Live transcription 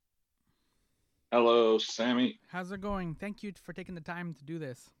Hello, Sammy. How's it going? Thank you for taking the time to do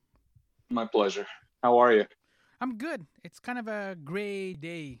this. My pleasure. How are you? I'm good. It's kind of a gray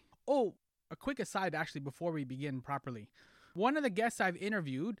day. Oh, a quick aside actually before we begin properly. One of the guests I've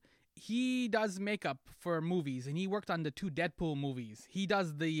interviewed, he does makeup for movies and he worked on the two Deadpool movies. He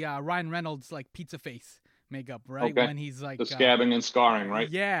does the Ryan Reynolds like pizza face makeup, right? Okay. When he's The like scabbing and scarring, right?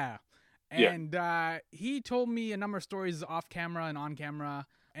 yeah. Yeah. And he told me a number of stories off camera and on camera.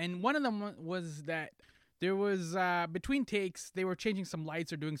 And one of them was that there was, between takes, they were changing some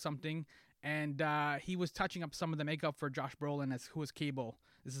lights or doing something. And he was touching up some of the makeup for Josh Brolin, as who was Cable.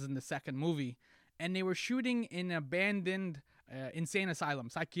 This is in the second movie. And they were shooting in an abandoned insane asylum,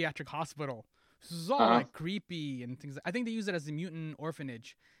 psychiatric hospital. This is all Uh-huh. like creepy and things. I think they use it as a mutant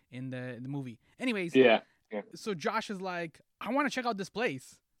orphanage in the movie. Anyways, Yeah. Yeah. so Josh is like, I want to check out this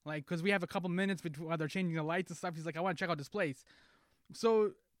place. Like, because we have a couple minutes between while they're changing the lights and stuff. He's like, I want to check out this place.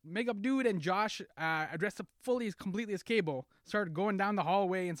 So, makeup dude and Josh, dressed up fully, completely as Cable, started going down the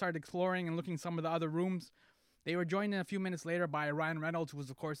hallway and started exploring and looking some of the other rooms. They were joined a few minutes later by Ryan Reynolds, who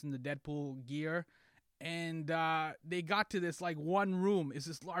was, of course, in the Deadpool gear. And they got to this, like, one room. It's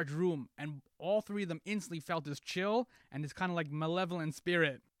this large room. And all three of them instantly felt this chill and this kind of, like, malevolent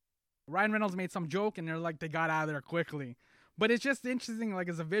spirit. Ryan Reynolds made some joke, and they're like, they got out of there quickly. But it's just interesting, like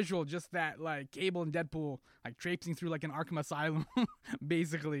as a visual, just that like Cable and Deadpool like traipsing through like an Arkham Asylum,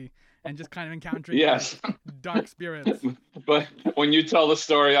 basically, and just kind of encountering like Yes. dark spirits. But when you tell the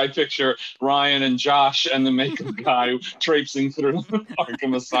story, I picture Ryan and Josh and the makeup guy traipsing through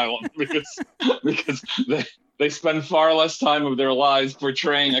Arkham Asylum because they spend far less time of their lives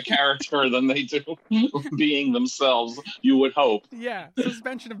portraying a character than they do being themselves, you would hope. Yeah,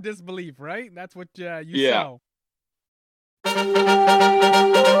 suspension of disbelief, right? That's what you Yeah. sell.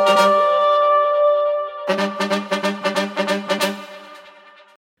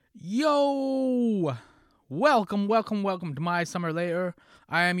 Yo! Welcome to my summer lair.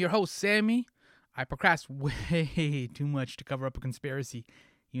 I am your host, Sammy. I procrastinate way too much to cover up a conspiracy.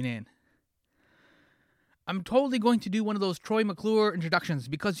 Yunan. I'm totally going to do one of those Troy McClure introductions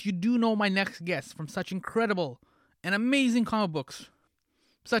because you do know my next guest from such incredible and amazing comic books,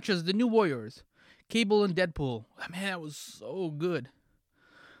 such as The New Warriors, Cable and Deadpool. Man, that was so good.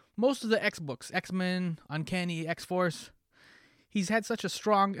 Most of the X books, X-Men, Uncanny, X-Force, he's had such a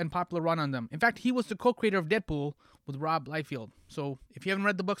strong and popular run on them. In fact, he was the co-creator of Deadpool with Rob Liefeld. So if you haven't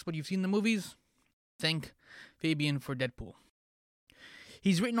read the books but you've seen the movies, thank Fabian for Deadpool.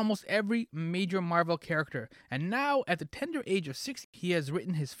 He's written almost every major Marvel character, and now, at the tender age of 60, he has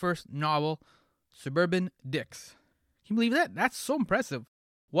written his first novel, Suburban Dicks. Can you believe that? That's so impressive.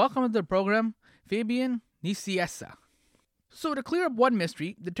 Welcome to the program, Fabian Nicieza. So, to clear up one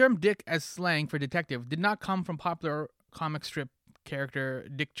mystery, the term dick as slang for detective did not come from popular comic strip character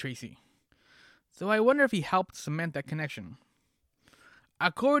Dick Tracy. So, I wonder if he helped cement that connection.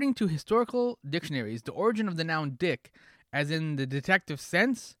 According to historical dictionaries, the origin of the noun dick, as in the detective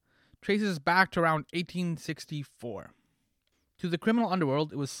sense, traces back to around 1864. To the criminal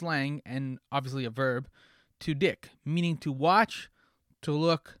underworld, it was slang, and obviously a verb, to dick, meaning to watch, to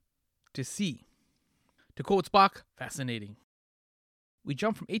look, to see. To quote Spock, fascinating. We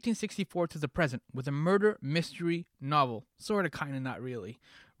jump from 1864 to the present with a murder mystery novel, sorta kinda not really,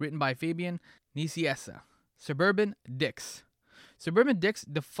 written by Fabian Nicieza, Suburban Dicks. Suburban Dicks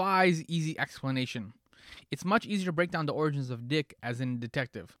defies easy explanation. It's much easier to break down the origins of Dick as in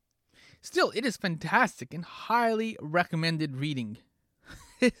detective. Still, it is fantastic and highly recommended reading.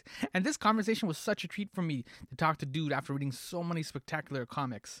 And this conversation was such a treat for me to talk to dude after reading so many spectacular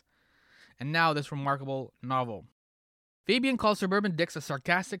comics. And now this remarkable novel. Fabian calls Suburban Dicks a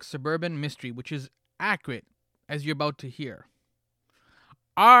sarcastic suburban mystery, which is accurate, as you're about to hear.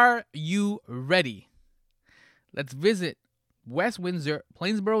 Are you ready? Let's visit West Windsor,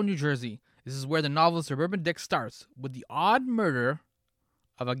 Plainsboro, New Jersey. This is where the novel Suburban Dicks starts, with the odd murder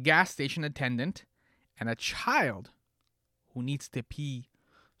of a gas station attendant and a child who needs to pee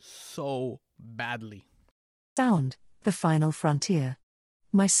so badly. Sound, The Final Frontier.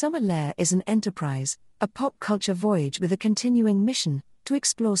 My Summer Lair is an enterprise, a pop culture voyage with a continuing mission to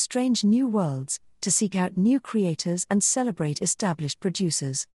explore strange new worlds, to seek out new creators and celebrate established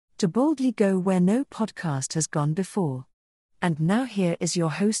producers, to boldly go where no podcast has gone before. And now here is your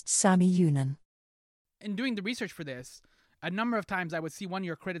host, Sammy Yunan. In doing the research for this, a number of times I would see one of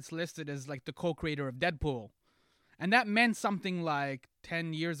your credits listed as like the co-creator of Deadpool. And that meant something like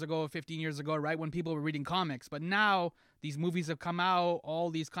 10 years ago, 15 years ago, right, when people were reading comics. But now these movies have come out, all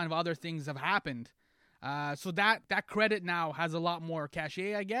these kind of other things have happened. So that credit now has a lot more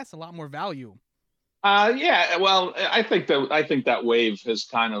cachet, I guess, a lot more value. Yeah, well, I think that wave has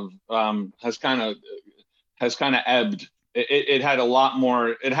kind of ebbed. It had a lot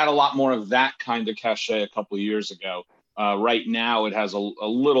more. It had a lot more of that kind of cachet a couple of years ago. Right now, it has a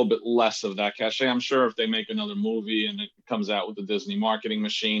little bit less of that cachet. I'm sure if they make another movie and it comes out with the Disney marketing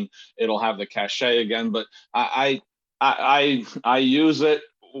machine, it'll have the cachet again. But I use it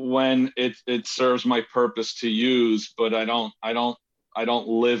when it serves my purpose to use, but I don't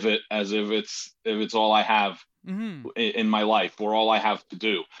live it as if it's all I have Mm-hmm. in my life or all I have to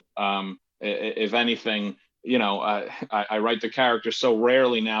do. If anything, I write the character so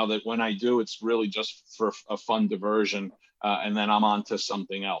rarely now that when I do, it's really just for a fun diversion, and then I'm on to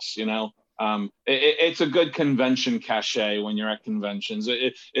something else. It's a good convention cachet when you're at conventions.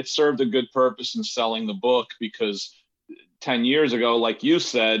 It served a good purpose in selling the book because 10 years ago, like you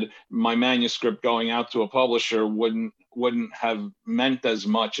said, my manuscript going out to a publisher wouldn't have meant as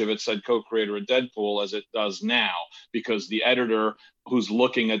much if it said co-creator of Deadpool as it does now, because the editor who's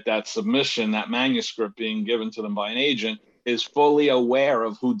looking at that submission, that manuscript being given to them by an agent, is fully aware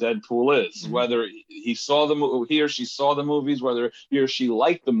of who Deadpool is. Mm-hmm. Whether he or she saw the movies, whether he or she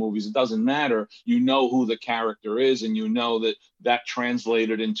liked the movies, it doesn't matter. You know who the character is, and you know that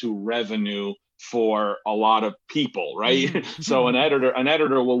translated into revenue for a lot of people, right? Mm-hmm. So an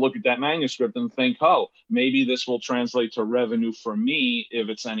editor will look at that manuscript and think, oh, maybe this will translate to revenue for me if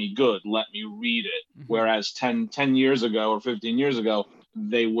it's any good. Let me read it. Mm-hmm. Whereas 10 years ago or 15 years ago,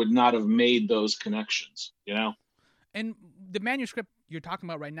 they would not have made those connections. And the manuscript you're talking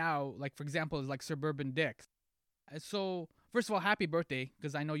about right now, like for example, is like Suburban Dicks. So first of all, happy birthday,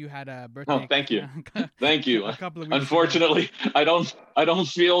 because I know you had a birthday. Oh, thank you. Thank you. A couple of weeks Unfortunately, I don't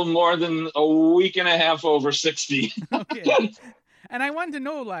feel more than a week and a half over 60. Okay. And I wanted to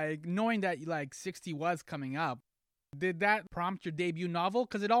know, like, knowing that like 60 was coming up, did that prompt your debut novel?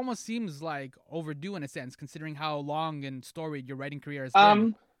 Because it almost seems like overdue in a sense, considering how long and storied your writing career has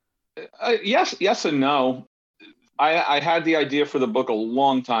been. Yes and no. I had the idea for the book a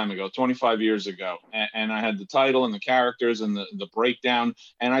long time ago, 25 years ago, and I had the title and the characters and the breakdown,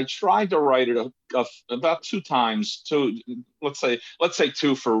 and I tried to write it about two times. Let's say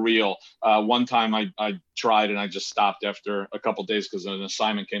two for real. One time I tried and I just stopped after a couple days because an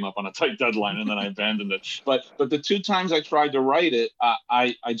assignment came up on a tight deadline, and then I abandoned it. But the two times I tried to write it,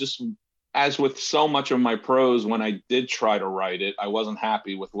 I just, as with so much of my prose, when I did try to write it, I wasn't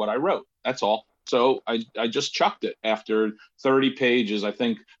happy with what I wrote. That's all. So I just chucked it after 30 pages. I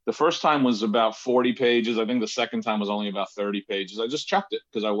think the first time was about 40 pages. I think the second time was only about 30 pages. I just chucked it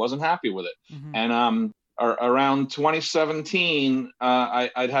because I wasn't happy with it. Mm-hmm. And around 2017,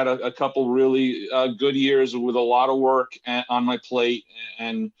 I'd had a couple really good years with a lot of work on my plate,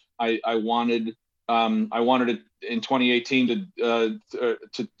 and I wanted it in 2018 to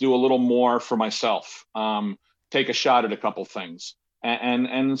do a little more for myself, take a shot at a couple things.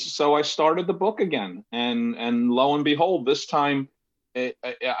 And so I started the book again, and lo and behold, this time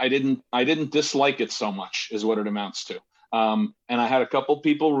I didn't dislike it so much, is what it amounts to. And I had a couple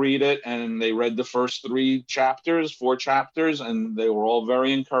people read it, and they read the first 4 chapters, and they were all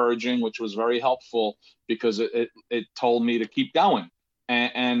very encouraging, which was very helpful because it told me to keep going,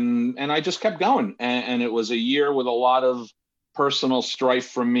 and I just kept going, and it was a year with a lot of personal strife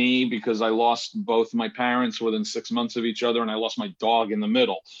for me because I lost both my parents within 6 months of each other, and I lost my dog in the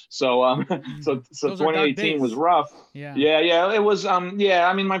middle. So so Those are dark 2018 was days. rough. Yeah. Yeah, it was. Yeah,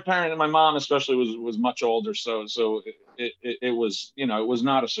 I mean, my parent and my mom especially was much older, so it was, it was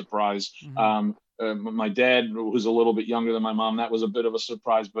not a surprise. My dad, who's a little bit younger than my mom, that was a bit of a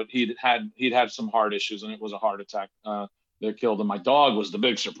surprise, but he'd had some heart issues, and it was a heart attack that killed him. My dog was the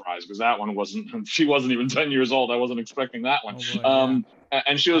big surprise because that one she wasn't even 10 years old. I wasn't expecting that one. Oh, boy, yeah.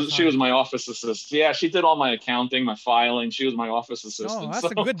 And she was my office assistant. Yeah, she did all my accounting, my filing. She was my office assistant. Oh,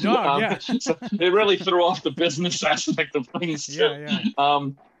 that's a good dog. Yeah. So it really threw off the business aspect of things too.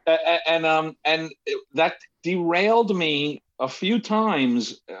 Yeah. That derailed me a few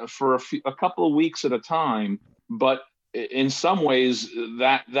times for a couple of weeks at a time, but in some ways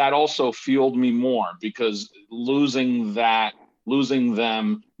that also fueled me more, because losing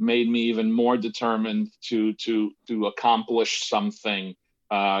them made me even more determined to accomplish something,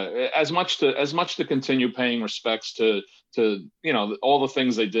 as much to continue paying respects to all the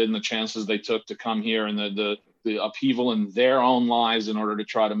things they did and the chances they took to come here, and the upheaval in their own lives in order to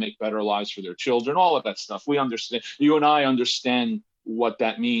try to make better lives for their children, all of that stuff. We understand, you and I understand what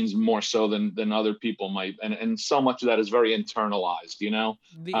that means more so than other people might. And so much of that is very internalized, The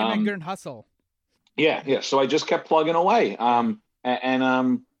immigrant hustle. Yeah. So I just kept plugging away.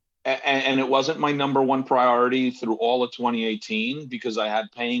 and it wasn't my number one priority through all of 2018 because I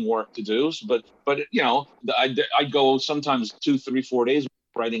had paying work to do. But I go sometimes 2, 3, 4 days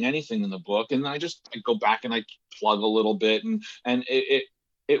writing anything in the book, and I go back and I plug a little bit, and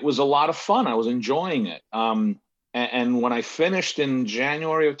it was a lot of fun. I was enjoying it. And when I finished in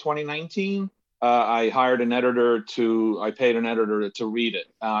January of 2019, I paid an editor to read it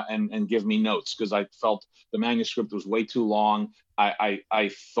and give me notes because I felt the manuscript was way too long.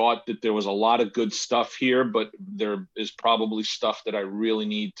 I thought that there was a lot of good stuff here, but there is probably stuff that I really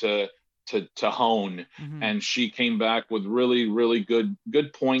need to hone. Mm-hmm. And she came back with really, really good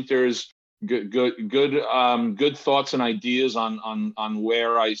pointers, good thoughts and ideas on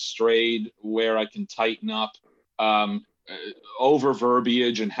where I strayed, where I can tighten up. Over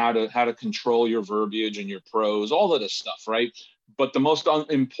verbiage and how to control your verbiage and your prose, all of this stuff, right? But the most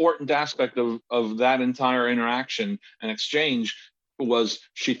important aspect of that entire interaction and exchange was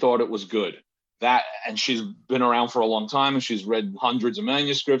she thought it was good. And she's been around for a long time and she's read hundreds of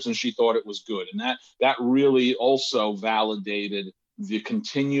manuscripts and she thought it was good. And that really also validated the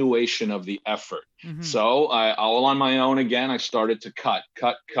continuation of the effort. Mm-hmm. So all on my own again, I started to cut.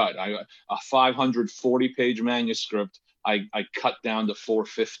 A 540-page manuscript, I cut down to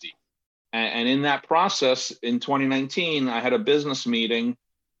 450. And in that process, in 2019, I had a business meeting,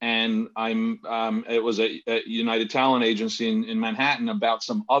 and it was a United Talent Agency in Manhattan about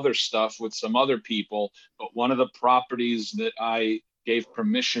some other stuff with some other people. But one of the properties that I gave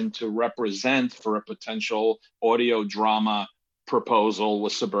permission to represent for a potential audio drama proposal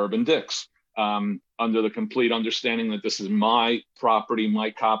was Suburban Dicks, under the complete understanding that this is my property, my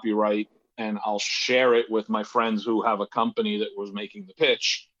copyright, and I'll share it with my friends who have a company that was making the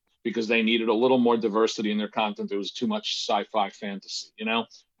pitch because they needed a little more diversity in their content. There was too much sci-fi fantasy,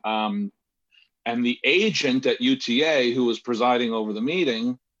 and the agent at UTA who was presiding over the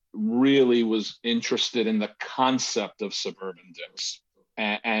meeting really was interested in the concept of Suburban Dicks.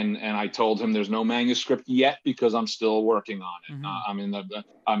 And I told him there's no manuscript yet because I'm still working on it. Mm-hmm.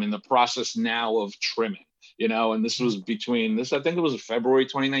 I'm in the process now of trimming, and this was I think it was February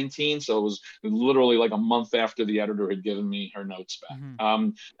 2019. So it was literally like a month after the editor had given me her notes back. Mm-hmm.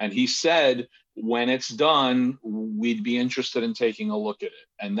 And he said, when it's done, we'd be interested in taking a look at it.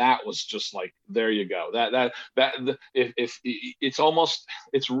 And that was just like, there you go. If it's almost,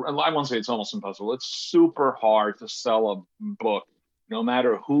 I won't say it's almost impossible. It's super hard to sell a book, no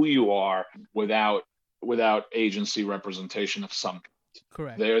matter who you are, without agency representation of some kind.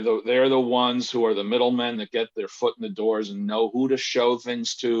 Correct. They're the ones who are the middlemen that get their foot in the doors and know who to show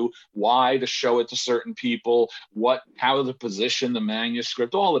things to, why to show it to certain people, how to position the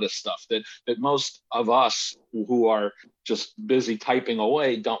manuscript, all of this stuff that most of us who are just busy typing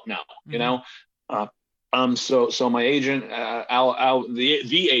away don't know. Mm-hmm. So my agent,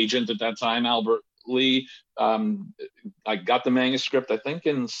 the agent at that time, Albert Lee, I got the manuscript, I think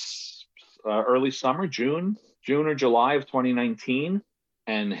in early summer, June or July of 2019,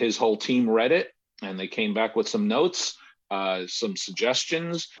 and his whole team read it, and they came back with some notes, some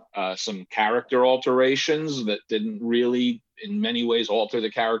suggestions, some character alterations that didn't really, in many ways, alter the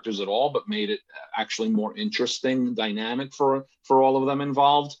characters at all, but made it actually more interesting, dynamic for all of them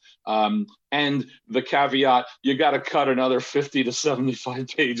involved. And the caveat, you got to cut another 50 to 75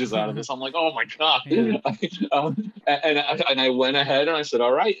 pages out of this. I'm like, oh my God. Yeah. And I went ahead and I said,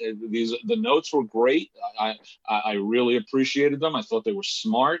 all right, the notes were great. I really appreciated them. I thought they were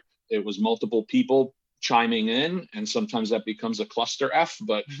smart. It was multiple people chiming in, and sometimes that becomes a cluster F,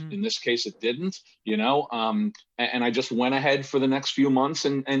 but Mm-hmm. in this case it didn't, and I just went ahead for the next few months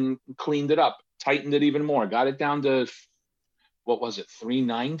and cleaned it up, tightened it even more, got it down to, what was it,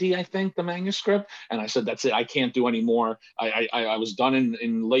 390, I think, the manuscript. And I said, that's it. I can't do any more. I was done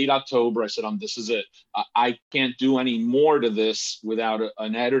in late October. I said, this is it. I can't do any more to this without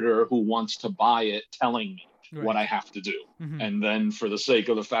an editor who wants to buy it telling me what I have to do. Mm-hmm. And then for the sake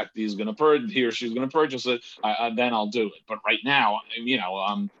of the fact that he or she's going to purchase it, then I'll do it. But right now,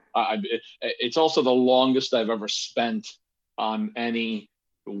 it's also the longest I've ever spent on any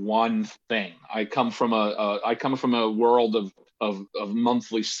one thing. I come from a world of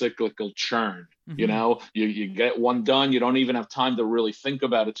monthly cyclical churn. Mm-hmm. You get one done, you don't even have time to really think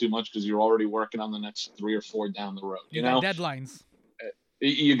about it too much because you're already working on the next 3 or 4 down the road. You got deadlines.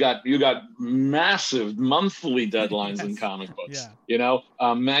 You got massive monthly deadlines Yes. in comic books. Yeah.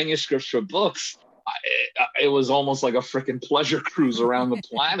 Manuscripts for books. It was almost like a freaking pleasure cruise around the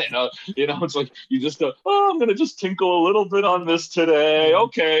planet. It's like you just go, I'm gonna just tinkle a little bit on this today.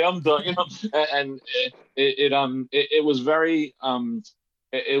 Okay, I'm done. And it was very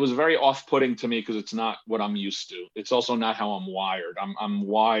it was very off-putting to me because it's not what I'm used to. It's also not how I'm wired. I'm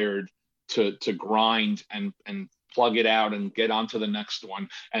wired to grind and plug it out and get on to the next one.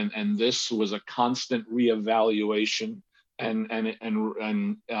 And this was a constant reevaluation and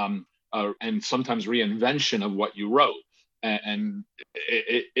sometimes reinvention of what you wrote. And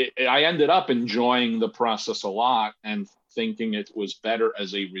I ended up enjoying the process a lot and thinking it was better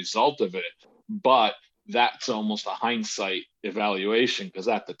as a result of it. But that's almost a hindsight evaluation, because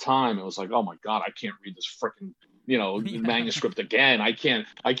at the time it was like, oh my God, I can't read this freaking manuscript again. I can't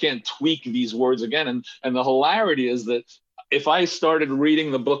tweak these words again. And the hilarity is that if I started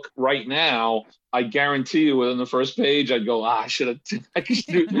reading the book right now, I guarantee you within the first page, I'd go, I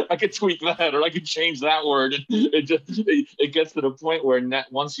could tweak that, or I could change that word. And it gets to the point where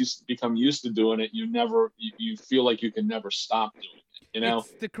once you become used to doing it, you feel like you can never stop doing it.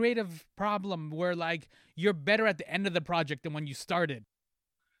 It's the creative problem where like you're better at the end of the project than when you started.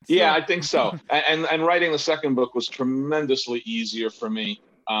 Yeah, I think so. And writing the second book was tremendously easier for me.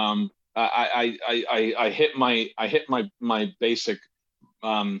 I hit my basic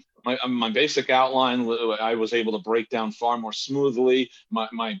my basic outline. I was able to break down far more smoothly.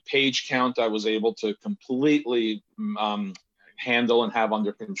 My page count I was able to completely handle and have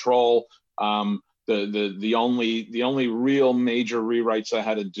under control. The only real major rewrites I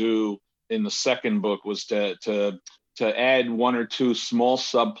had to do in the second book was to add one or two small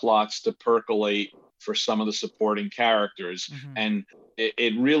subplots to percolate for some of the supporting characters. Mm-hmm. And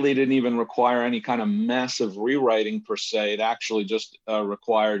it really didn't even require any kind of massive rewriting per se. It actually just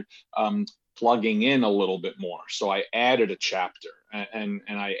required plugging in a little bit more. So I added a chapter and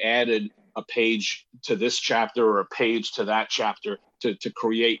I added a page to this chapter or a page to that chapter to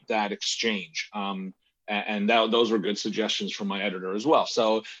create that exchange. Those were good suggestions from my editor as well.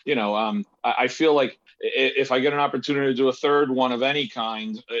 So, I feel like if I get an opportunity to do a third one of any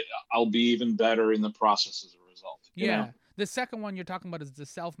kind, I'll be even better in the process as a result. Yeah. The second one you're talking about is The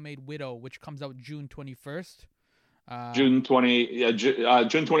Self-Made Widow, which comes out June 21st. June 21st,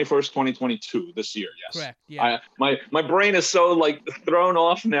 2022, this year. Yes. Correct. Yeah. My brain is so like thrown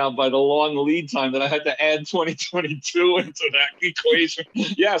off now by the long lead time that I had to add 2022 into that equation.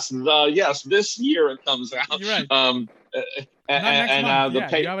 Yes. This year it comes out. You're right. You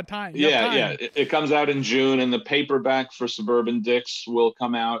have a time. Yeah. It comes out in June, and the paperback for Suburban Dicks will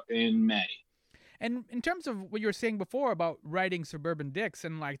come out in May. And in terms of what you were saying before about writing Suburban Dicks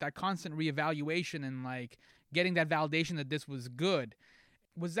and like that constant reevaluation and like getting that validation that this was good,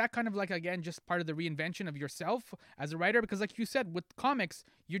 was that kind of like, again, just part of the reinvention of yourself as a writer? Because like you said, with comics,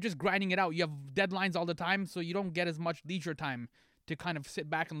 you're just grinding it out. You have deadlines all the time, so you don't get as much leisure time to kind of sit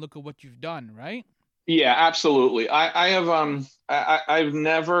back and look at what you've done, right? Yeah, absolutely. I've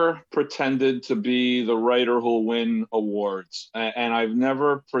never pretended to be the writer who'll win awards, and I've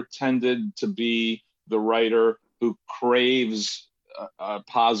never pretended to be the writer who craves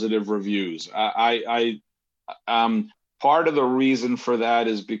positive reviews. Part of the reason for that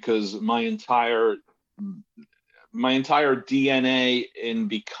is because my entire DNA in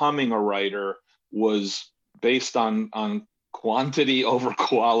becoming a writer was based on quantity over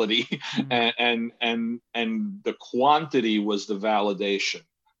quality. Mm-hmm. and the quantity was the validation,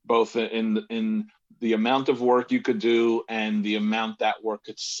 both in the amount of work you could do and the amount that work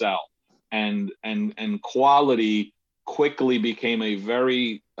could sell. And quality quickly became a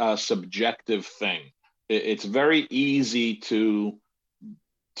very subjective thing. It's very easy to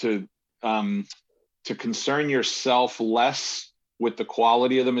concern yourself less with the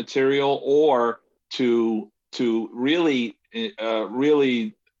quality of the material, or to really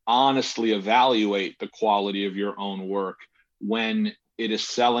honestly evaluate the quality of your own work when it is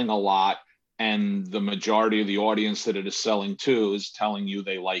selling a lot and the majority of the audience that it is selling to is telling you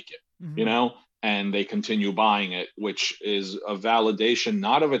they like it. Mm-hmm. And they continue buying it, which is a validation,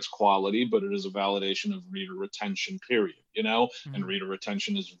 not of its quality, but it is a validation of reader retention, period, Mm-hmm. And reader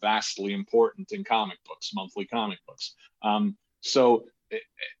retention is vastly important in comic books, monthly comic books. So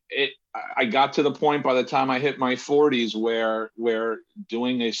I got to the point by the time I hit my 40s where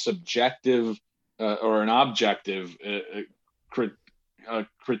doing a subjective or an objective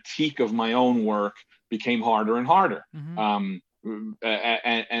critique of my own work became harder and harder. Mm-hmm.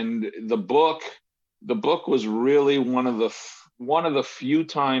 And the book was really one of the few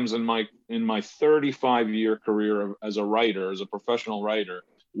times in my 35-year career as a writer, as a professional writer,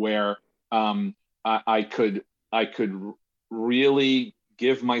 where I could really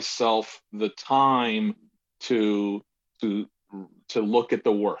give myself the time to look at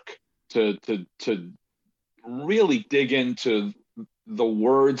the work, to really dig into the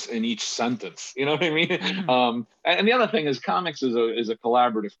words in each sentence. You know what I mean? And the other thing is, comics is a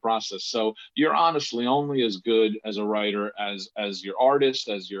collaborative process. So you're honestly only as good as a writer as your artist,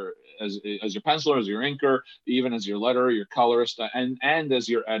 as your penciler, as your inker, even as your letterer, your colorist, and as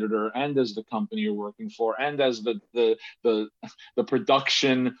your editor, and as the company you're working for, and as the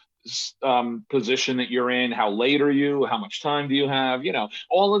production position that you're in. How late are you? How much time do you have?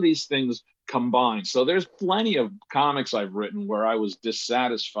 All of these things combined. So there's plenty of comics I've written where I was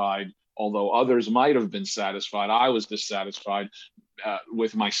dissatisfied, although others might have been satisfied. I was dissatisfied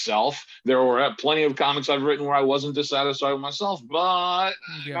with myself. There were plenty of comics I've written where I wasn't dissatisfied with myself, but I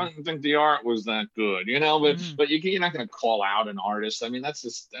don't think the art was that good, but you're not going to call out an artist. I mean, that's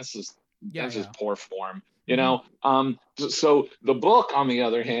just poor form, so the book, on the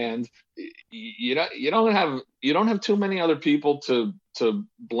other hand, you don't have too many other people to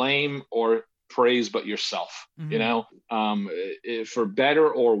blame or praise but yourself. For better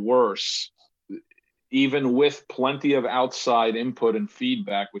or worse, even with plenty of outside input and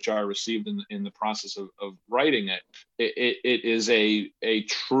feedback, which I received in the process of writing it, it is a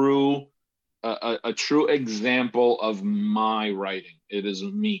true example of my writing. It is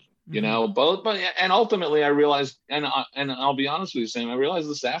me. But ultimately I realized, and I'll be honest with you, Sam, I realized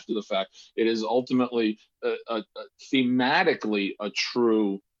this after the fact. It is ultimately thematically a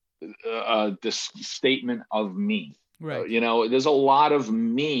true this statement of me. Right. There's a lot of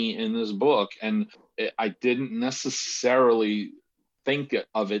me in this book, and I didn't necessarily think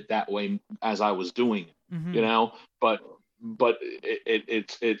of it that way as I was doing it. But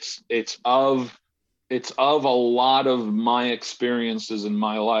it's of a lot of my experiences in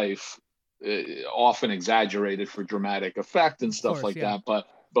my life, often exaggerated for dramatic effect and stuff like that. But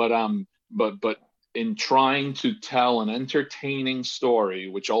in trying to tell an entertaining story,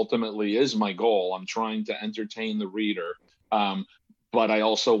 which ultimately is my goal, I'm trying to entertain the reader. But I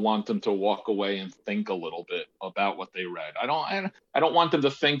also want them to walk away and think a little bit about what they read. I don't want them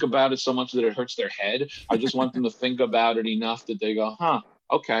to think about it so much that it hurts their head. I just want them to think about it enough that they go,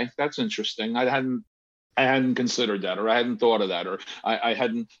 okay, that's interesting. I hadn't considered that, or I hadn't thought of that, or I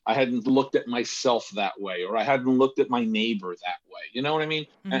hadn't looked at myself that way, or I hadn't looked at my neighbor that way. You know what I mean?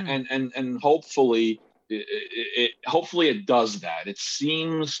 And hopefully it does that. It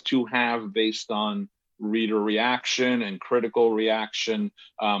seems to have, based on reader reaction and critical reaction,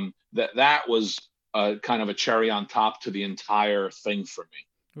 that was kind of a cherry on top to the entire thing for me.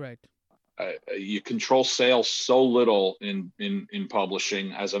 Right. You control sales so little in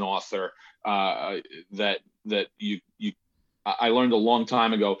publishing as an author, that I learned a long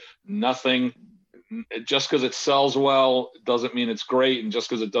time ago, nothing, just because it sells well doesn't mean it's great, and just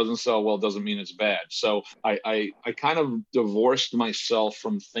because it doesn't sell well doesn't mean it's bad. So I kind of divorced myself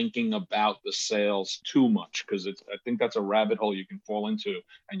from thinking about the sales too much, because I think that's a rabbit hole you can fall into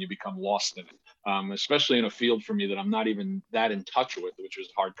and you become lost in it, especially in a field for me that I'm not even that in touch with, which is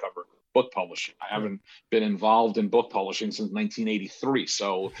hardcover book publishing. I haven't been involved in book publishing since 1983,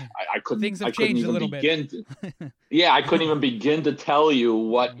 so I couldn't. Things have I couldn't changed even a little begin bit. I couldn't even begin to tell you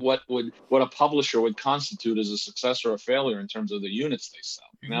what a publisher would constitute as a success or a failure in terms of the units they sell.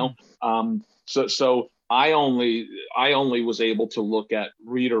 So I only was able to look at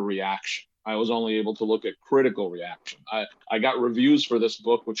reader reaction. I was only able to look at critical reaction. I got reviews for this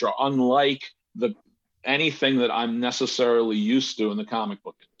book which are unlike anything that I'm necessarily used to in the comic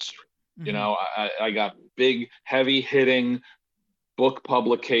book industry. I got big, heavy hitting book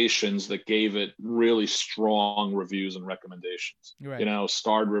publications that gave it really strong reviews and recommendations. Right.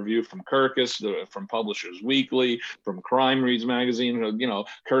 Starred review from Kirkus, from Publishers Weekly, from Crime Reads magazine,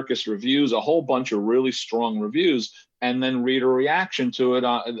 Kirkus reviews, a whole bunch of really strong reviews, and then reader reaction to it,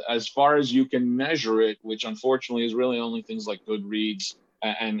 as far as you can measure it, which unfortunately is really only things like Goodreads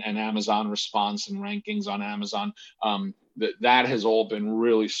and Amazon response and rankings on Amazon. That has all been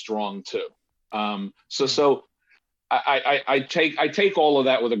really strong too. So I take all of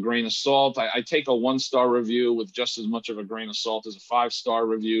that with a grain of salt. I take a 1-star review with just as much of a grain of salt as a 5-star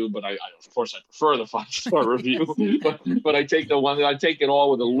review, but I of course I prefer the 5-star review. but I take it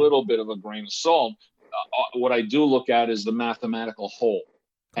all with a little bit of a grain of salt. What I do look at is the mathematical whole.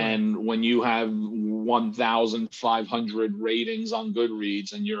 And when you have 1,500 ratings on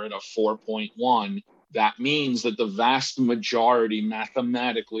Goodreads and you're at a 4.1, that means that the vast majority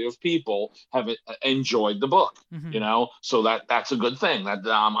mathematically of people have enjoyed the book, so that's a good thing. That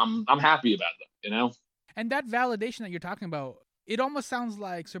I'm happy about that, And that validation that you're talking about, it almost sounds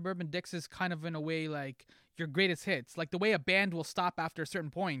like Suburban Dicks is kind of in a way like your greatest hits, like the way a band will stop after a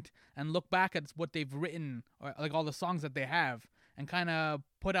certain point and look back at what they've written, or like all the songs that they have, and kind of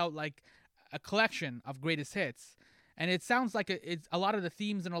put out like a collection of greatest hits. And it sounds like it's a lot of the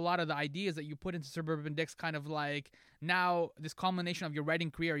themes and a lot of the ideas that you put into Suburban Dicks kind of like now this culmination of your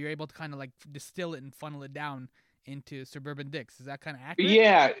writing career, you're able to kind of like distill it and funnel it down into Suburban Dicks. Is that kind of accurate?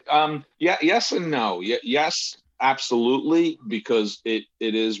 Yeah. Yes and no. Yes, absolutely, because it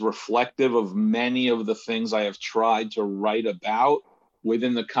is reflective of many of the things I have tried to write about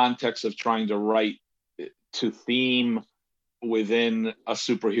within the context of trying to write to theme within a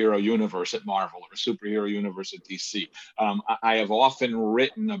superhero universe at Marvel or a superhero universe at DC. I have often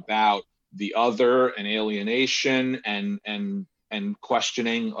written about the other and alienation and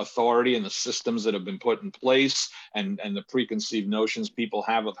questioning authority and the systems that have been put in place and the preconceived notions people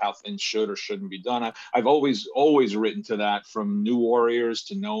have of how things should or shouldn't be done. I've always written to that, from New Warriors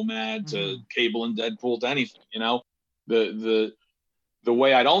to Nomad to Cable and Deadpool to anything. The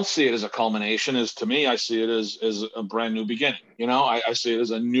way I don't see it as a culmination is, to me, I see it as a brand new beginning. I see it as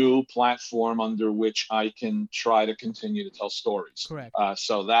a new platform under which I can try to continue to tell stories. Correct.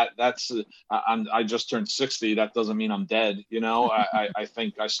 So that's I just turned 60. That doesn't mean I'm dead. I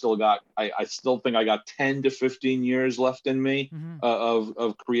think I still think I got 10 to 15 years left in me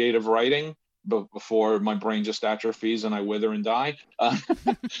of creative writing, but before my brain just atrophies and I wither and die.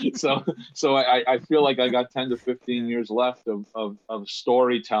 So I feel like I got 10 to 15 years left of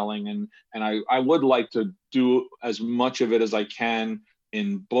storytelling, and I would like to do as much of it as I can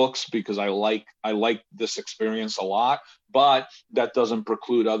in books, because I like this experience a lot, but that doesn't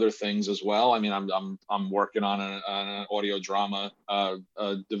preclude other things as well. I mean, I'm working on an audio drama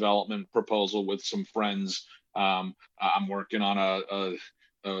development proposal with some friends. I'm working on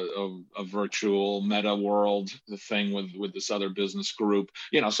a virtual meta world thing with this other business group.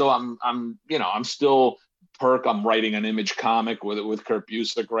 So I'm still I'm writing an Image comic with Kurt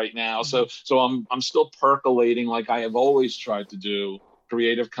Busiek right now. So I'm still percolating, like I have always tried to do,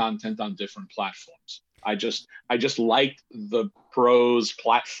 creative content on different platforms. I just liked the prose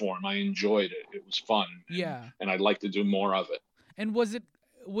platform. I enjoyed it. It was fun. And I'd like to do more of it. And was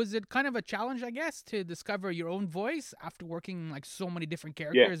it kind of a challenge, I guess, to discover your own voice after working like so many different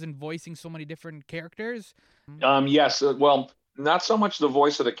characters and voicing so many different characters? Yes. Well, not so much the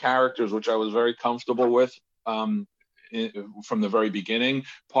voice of the characters, which I was very comfortable with from the very beginning,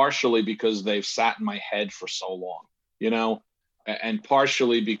 partially because they've sat in my head for so long, and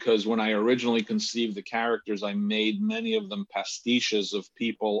partially because when I originally conceived the characters, I made many of them pastiches of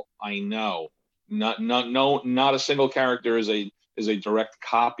people I know. Not a single character is a direct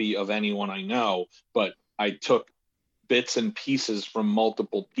copy of anyone I know, but I took bits and pieces from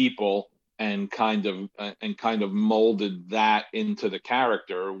multiple people and kind of molded that into the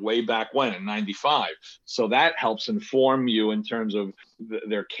character way back when in '95. So that helps inform you in terms of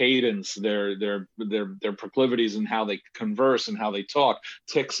their cadence, their proclivities, and how they converse and how they talk,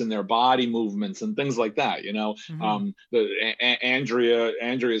 tics in their body movements and things like that. Andrea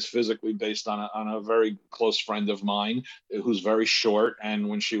is physically based on a very close friend of mine who's very short, and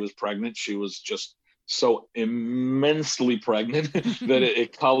when she was pregnant, she was just so immensely pregnant that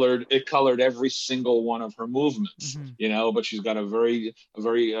it colored every single one of her movements, but she's got a very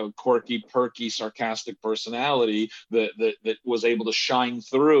quirky, perky, sarcastic personality that was able to shine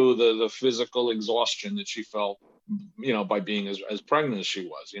through the physical exhaustion that she felt, by being as pregnant as she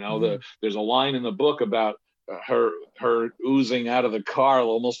was. There's a line in the book about her oozing out of the car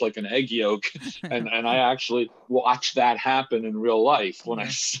almost like an egg yolk, and I actually watched that happen in real life when I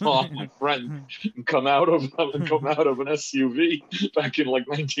saw my friend come out of an SUV back in like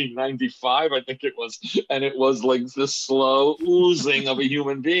 1995, I think it was, and it was like this slow oozing of a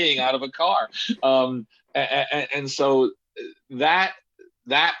human being out of a car, and so that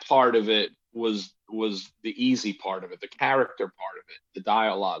part of it was the easy part of it. The character part of it, the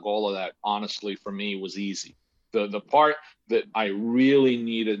dialogue, all of that, honestly, for me, was easy. The part that I really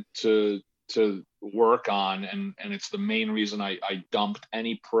needed to work on, and it's the main reason I dumped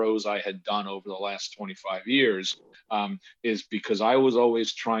any prose I had done over the last 25 years, is because I was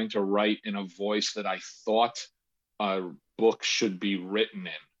always trying to write in a voice that I thought a book should be written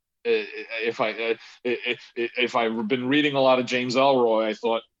in. If I've been reading a lot of James Ellroy, I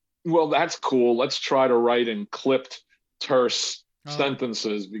thought, well, that's cool. Let's try to write in clipped, terse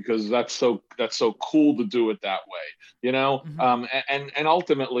sentences, because that's so cool to do it that way, and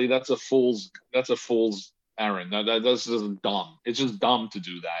ultimately that's a fool's errand. That's just dumb. It's just dumb to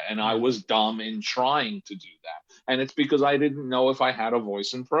do that, and I was dumb in trying to do that, and it's because I didn't know if I had a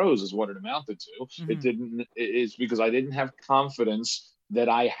voice in prose, is what it amounted to. It's because I didn't have confidence that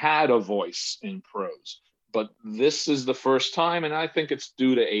I had a voice in prose. But this is the first time, and I think it's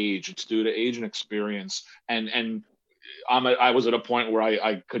due to age. It's due to age and experience, and I was at a point where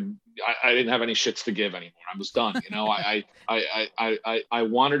I didn't have any shits to give anymore. I was done. I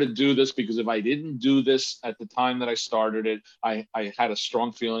wanted to do this because if I didn't do this at the time that I started it, I had a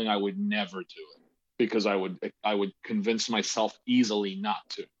strong feeling I would never do it because I would convince myself easily not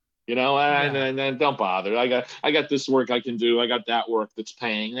to. And don't bother. I got this work I can do. I got that work that's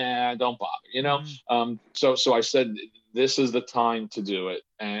paying. Don't bother. So I said this is the time to do it,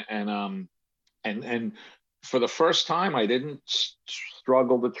 and for the first time, I didn't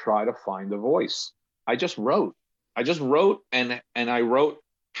struggle to try to find a voice. I just wrote. And I wrote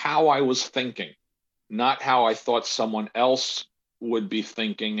how I was thinking, not how I thought someone else would be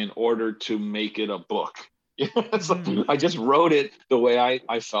thinking in order to make it a book. I just wrote it the way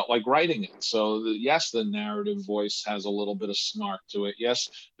I felt like writing it. So yes, the narrative voice has a little bit of snark to it. Yes,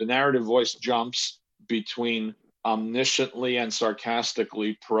 the narrative voice jumps between omnisciently and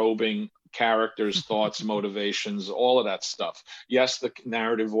sarcastically probing characters' thoughts, motivations, all of that stuff. Yes, the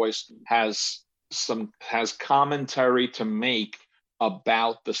narrative voice has commentary to make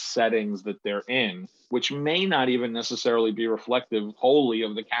about the settings that they're in, which may not even necessarily be reflective wholly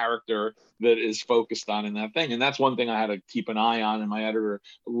of the character that is focused on in that thing. And that's one thing I had to keep an eye on, and my editor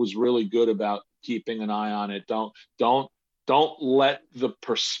was really good about keeping an eye on it. Don't let the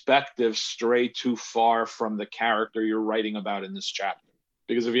perspective stray too far from the character you're writing about in this chapter.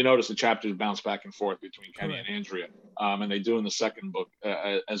 Because if you notice, the chapters bounce back and forth between Kenny and Andrea, and they do in the second book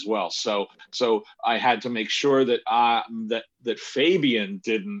as well. So I had to make sure that that Fabian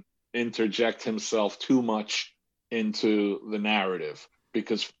didn't interject himself too much into the narrative,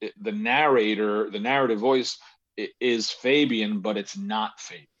 because the narrative voice is Fabian, but it's not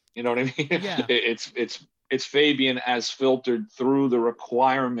Fabian. You know what I mean? Yeah. It's Fabian as filtered through the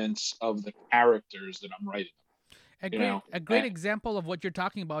requirements of the characters that I'm writing. A great example of what you're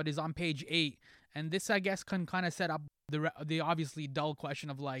talking about is on page 8, and this, I guess, can kind of set up the obviously dull question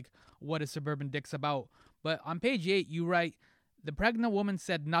of like, what is Suburban Dicks about? But on page 8, you write, the pregnant woman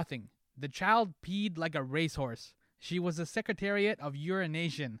said nothing. The child peed like a racehorse. She was a secretariat of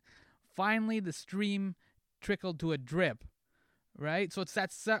urination. Finally, the stream trickled to a drip. Right? So it's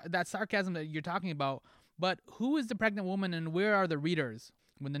that sarcasm that you're talking about. But who is the pregnant woman, and where are the readers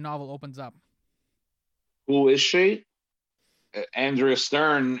when the novel opens up? Who is she? Andrea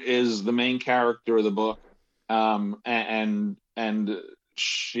Stern is the main character of the book, and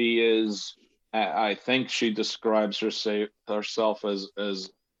she is. I think she describes herself as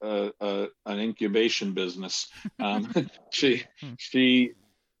an incubation business. She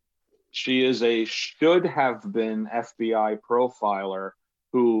is a should have been FBI profiler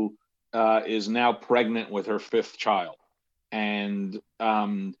who is now pregnant with her 5th child, and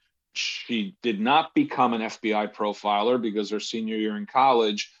she did not become an FBI profiler because her senior year in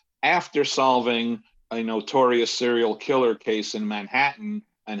college, after solving a notorious serial killer case in Manhattan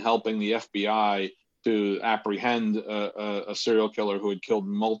and helping the FBI to apprehend a serial killer who had killed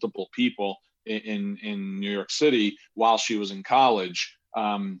multiple people in New York City while she was in college,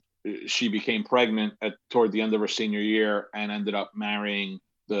 she became pregnant toward the end of her senior year and ended up marrying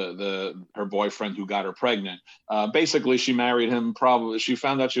her boyfriend who got her pregnant. Basically, she married him. She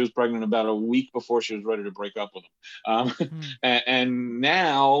found out she was pregnant about a week before she was ready to break up with him. And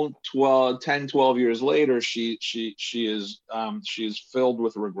now, 12 years later, she is filled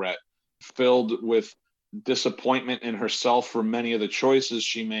with regret, filled with disappointment in herself for many of the choices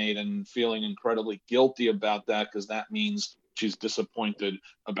she made, and feeling incredibly guilty about that, because that means she's disappointed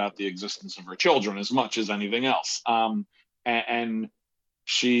about the existence of her children as much as anything else. And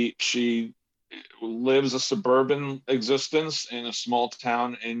she lives a suburban existence in a small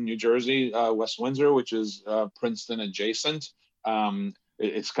town in New Jersey, West Windsor, which is Princeton adjacent.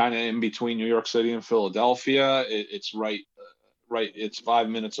 It's kind of in between New York City and Philadelphia. It's right. It's 5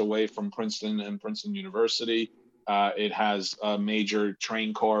 minutes away from Princeton and Princeton University. It has a major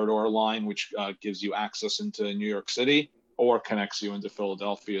train corridor line, which gives you access into New York City or connects you into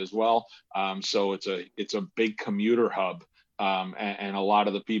Philadelphia as well. So it's a big commuter hub. And a lot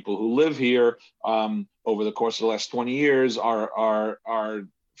of the people who live here over the course of the last 20 years are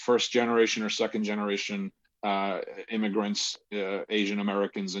first generation or second generation immigrants, Asian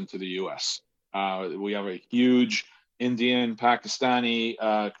Americans into the U.S. We have a huge Indian, Pakistani,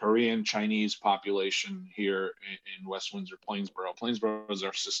 Korean, Chinese population here in West Windsor, Plainsboro. Plainsboro is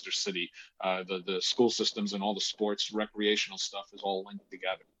our sister city. The school systems and all the sports, recreational stuff is all linked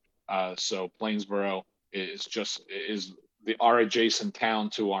together. So Plainsboro is our adjacent town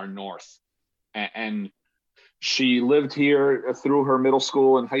to our north. And she lived here through her middle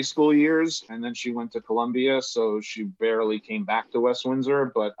school and high school years, and then she went to Columbia, so she barely came back to West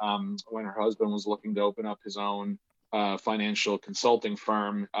Windsor. But when her husband was looking to open up his own financial consulting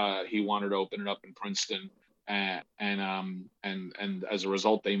firm. He wanted to open it up in Princeton, and as a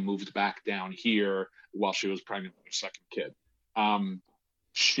result, they moved back down here while she was pregnant with her second kid.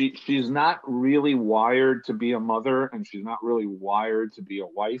 She's not really wired to be a mother, and she's not really wired to be a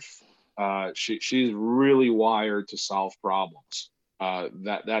wife. She's really wired to solve problems.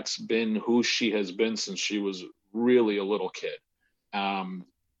 That's been who she has been since she was really a little kid. And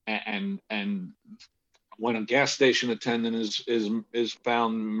when a gas station attendant is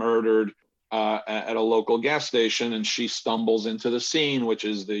found murdered at a local gas station, and she stumbles into the scene, which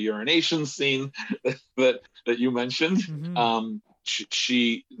is the urination scene that you mentioned. Mm-hmm.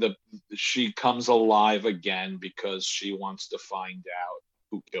 She comes alive again because she wants to find out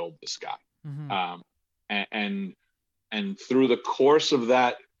who killed this guy. Mm-hmm. And through the course of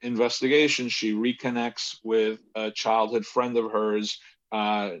that investigation, she reconnects with a childhood friend of hers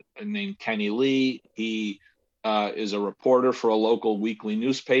named Kenny Lee. He is a reporter for a local weekly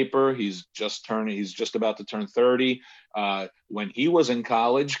newspaper. He's just about to turn 30. When he was in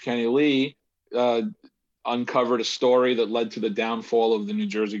college, Kenny Lee uncovered a story that led to the downfall of the New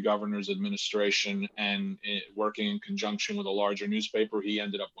Jersey governor's administration, and working in conjunction with a larger newspaper, he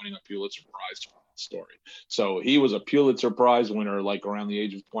ended up winning a Pulitzer Prize for that story. So he was a Pulitzer Prize winner like around the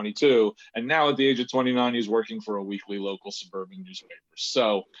age of 22, and now at the age of 29, he's working for a weekly local suburban newspaper.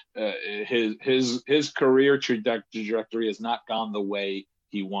 So his career trajectory has not gone the way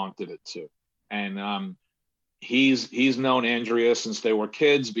he wanted it to, and he's known Andrea since they were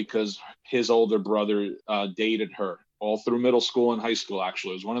kids because his older brother dated her all through middle school and high school.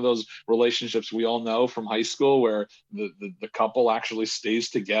 Actually, it was one of those relationships we all know from high school where the couple actually stays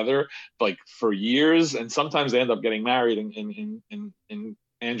together like for years, and sometimes they end up getting married. In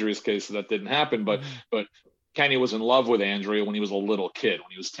Andrea's case, that didn't happen, but Kenny was in love with Andrea when he was a little kid.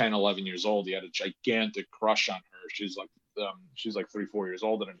 When he was 10, 11 years old, he had a gigantic crush on her. She's like 3-4 years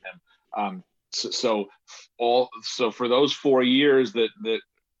older than him. So for those 4 years that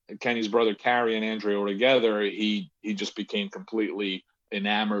Kenny's brother Carrie and Andrea were together, he just became completely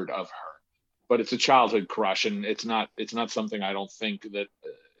enamored of her. But it's a childhood crush, and it's not something I don't think that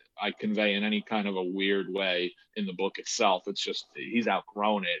I convey in any kind of a weird way in the book itself. It's just he's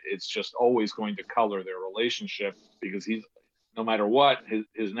outgrown it. It's just always going to color their relationship because he's, no matter what,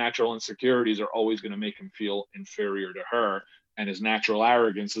 his natural insecurities are always going to make him feel inferior to her. And his natural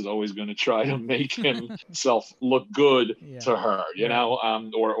arrogance is always going to try to make himself look good to her, you know,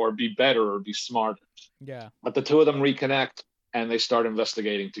 or be better or be smarter. Yeah. But the two of them reconnect and they start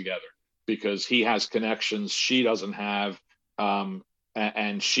investigating together because he has connections she doesn't have,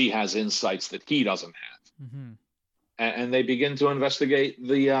 and she has insights that he doesn't have. Mm-hmm. And they begin to investigate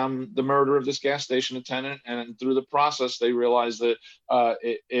the murder of this gas station attendant. And through the process, they realize that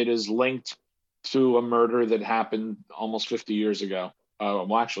it is linked to a murder that happened almost 50 years ago.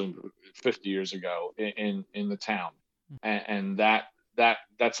 Well, actually 50 years ago in the town. And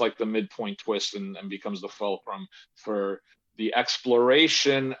that's like the midpoint twist and becomes the fulcrum for the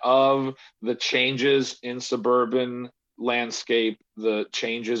exploration of the changes in suburban landscape, the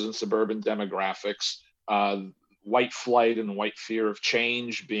changes in suburban demographics, white flight and white fear of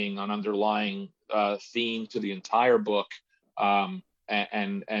change being an underlying theme to the entire book.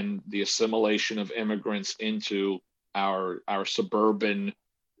 And the assimilation of immigrants into our suburban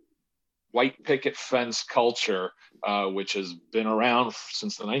white picket fence culture, which has been around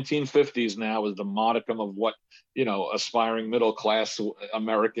since the 1950s now, is the modicum of what, you know, aspiring middle class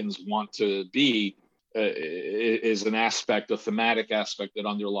Americans want to be, is an aspect, a thematic aspect that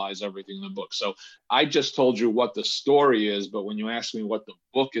underlies everything in the book. So I just told you what the story is, but when you ask me what the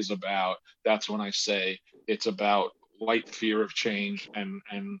book is about, that's when I say it's about white fear of change and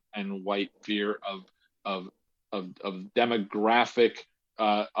white fear of demographic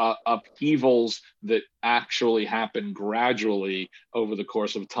upheavals that actually happen gradually over the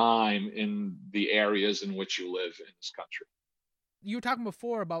course of time in the areas in which you live in this country. You were talking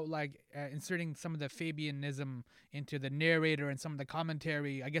before about like inserting some of the Fabianism into the narrator and some of the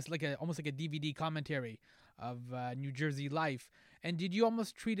commentary, I guess almost like a DVD commentary of New Jersey life. And did you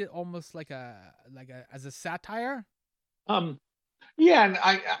almost treat it almost like as a satire? Yeah, and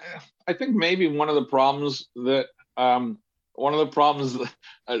I think maybe one of the problems that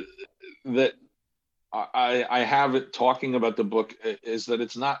that I have it talking about the book is that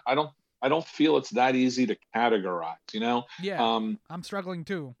it's not. I don't feel it's that easy to categorize. You know. Yeah. I'm struggling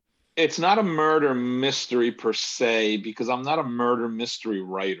too. It's not a murder mystery per se because I'm not a murder mystery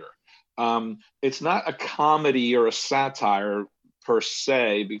writer. It's not a comedy or a satire per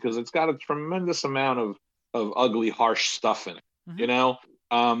se because it's got a tremendous amount of ugly, harsh stuff in it. Mm-hmm. You know,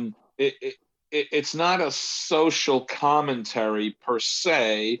 it's not a social commentary per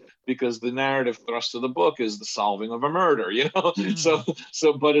se, because the narrative thrust of the book is the solving of a murder, but there's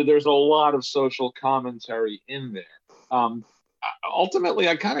a lot of social commentary in there. Ultimately,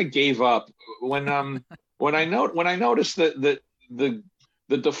 I kind of gave up when I noticed that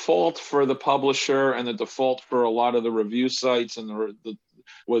the default for the publisher and the default for a lot of the review sites and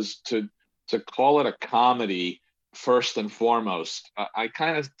was to call it a comedy first and foremost. I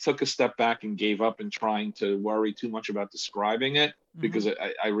kind of took a step back and gave up in trying to worry too much about describing it, because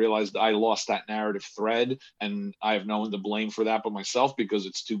I realized I lost that narrative thread, and I have no one to blame for that but myself, because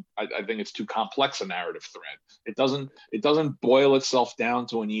I think it's too complex a narrative thread. It doesn't boil itself down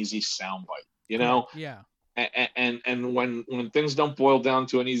to an easy soundbite, Yeah. And when things don't boil down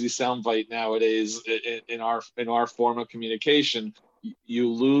to an easy soundbite nowadays in our form of communication, you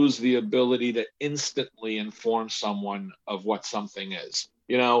lose the ability to instantly inform someone of what something is,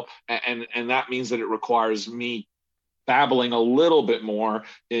 and that means that it requires me babbling a little bit more.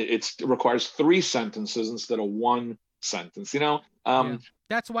 It requires 3 sentences instead of 1 sentence,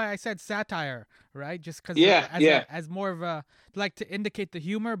 That's why I said satire, right? Just because as more of a, like, to indicate the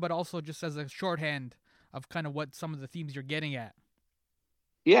humor, but also just as a shorthand of kind of what some of the themes you're getting at.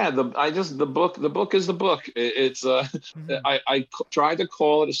 Yeah, the book is the book. It's I tried to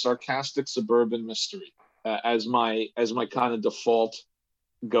call it a sarcastic suburban mystery, as my kind of default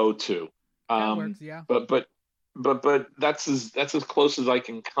go-to. That works, yeah. But that's as close as I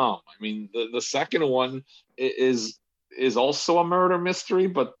can come. I mean, the second one is also a murder mystery,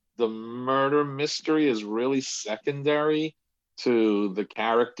 but the murder mystery is really secondary to the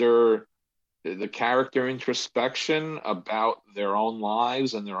character introspection about their own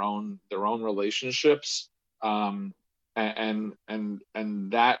lives and their own relationships, and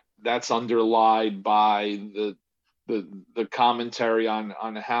that's underlined by the commentary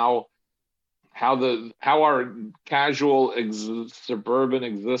on how our casual suburban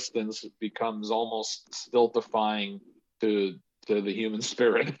existence becomes almost stultifying to the human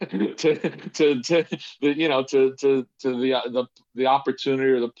spirit, to the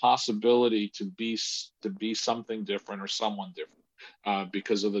opportunity or the possibility to be something different or someone different,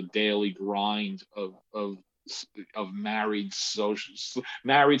 because of the daily grind of married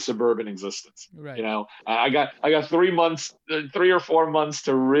suburban existence. Right. I got 3 or 4 months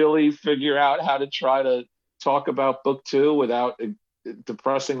to really figure out how to try to talk about book 2 without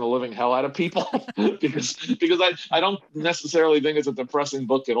depressing the living hell out of people, because I don't necessarily think it's a depressing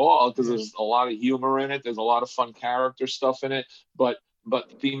book at all, because there's a lot of humor in it, there's a lot of fun character stuff in it, but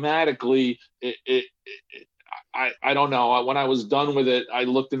thematically I don't know. When I was done with it, I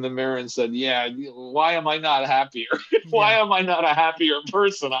looked in the mirror and said, yeah, why am I not happier? Why am I not a happier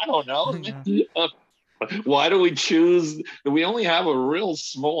person? I don't know. Yeah. Why do we choose? We only have a real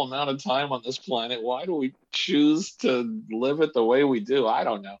small amount of time on this planet. Why do we choose to live it the way we do? I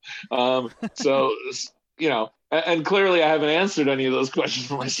don't know. So, and clearly I haven't answered any of those questions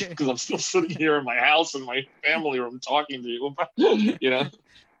for myself, because I'm still sitting here in my house in my family room talking to you.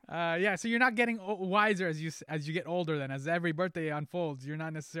 Yeah, so you're not getting wiser as you get older. Then, as every birthday unfolds, you're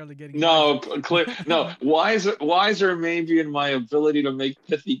not necessarily getting wiser maybe in my ability to make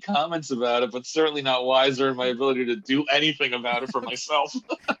pithy comments about it, but certainly not wiser in my ability to do anything about it for myself.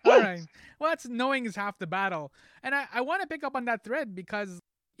 All right. Well, that's knowing is half the battle, and I want to pick up on that thread, because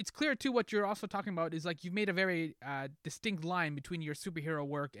it's clear too what you're also talking about is, like, you've made a very distinct line between your superhero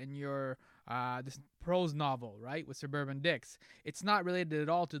work and your this prose novel, right, with Suburban Dicks. It's not related at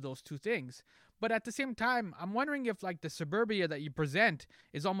all to those two things. But at the same time, I'm wondering if, like, the suburbia that you present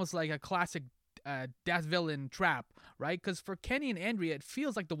is almost like a classic death villain trap, right? Because for Kenny and Andrea, it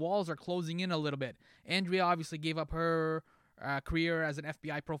feels like the walls are closing in a little bit. Andrea obviously gave up her career as an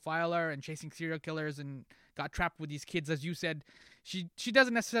FBI profiler and chasing serial killers and got trapped with these kids. As you said, she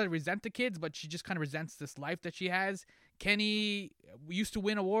doesn't necessarily resent the kids, but she just kind of resents this life that she has. Kenny used to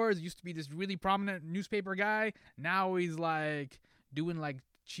win awards, used to be this really prominent newspaper guy. Now he's like doing like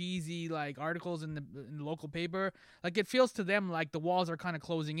cheesy like articles in the local paper. Like, it feels to them like the walls are kind of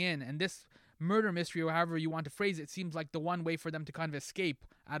closing in, and this murder mystery, or however you want to phrase it, seems like the one way for them to kind of escape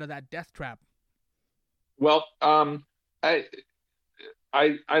out of that death trap. Well, I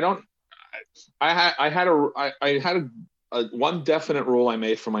had a one definite rule I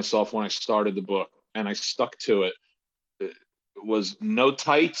made for myself when I started the book, and I stuck to it. It was no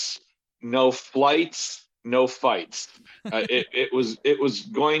tights, no flights, no fights. It was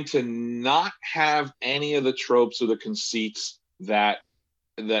going to not have any of the tropes or the conceits that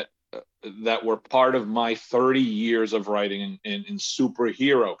were part of my 30 years of writing in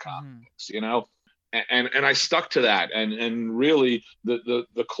superhero comics. and I stuck to that. And really,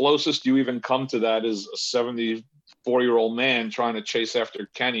 the closest you even come to that is a 74-year-old man trying to chase after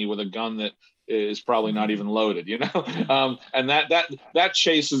Kenny with a gun that is probably not even loaded, and that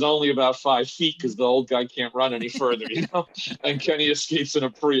chase is only about 5 feet because the old guy can't run any further, and Kenny escapes in a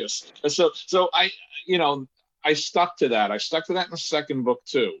Prius. And so I stuck to that. I stuck to that in the second book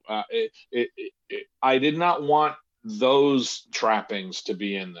too. I did not want those trappings to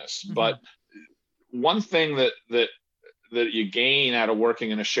be in this, but one thing that you gain out of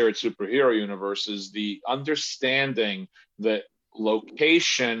working in a shared superhero universe is the understanding that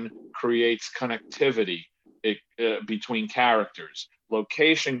location creates connectivity between characters.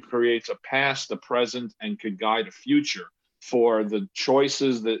 Location creates a past, a present, and could guide a future for the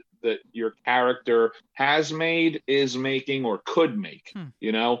choices that your character has made, is making, or could make.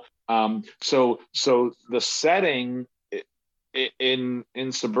 So the setting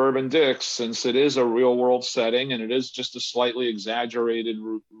in Suburban Dicks, since it is a real world setting and it is just a slightly exaggerated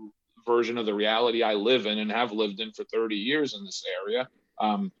version of the reality I live in and have lived in for 30 years in this area.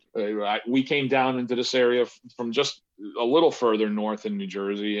 We came down into this area from just a little further north in New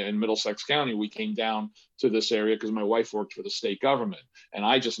Jersey, in Middlesex County. We came down to this area because my wife worked for the state government, and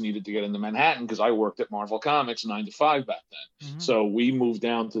I just needed to get into Manhattan because I worked at Marvel Comics 9 to 5 back then. So we moved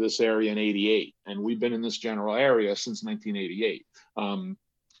down to this area in '88, and we've been in this general area since 1988.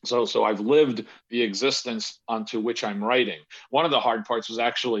 So I've lived the existence onto which I'm writing. One of the hard parts was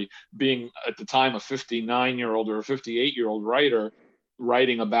actually being, at the time, a 59-year-old or a 58-year-old writer,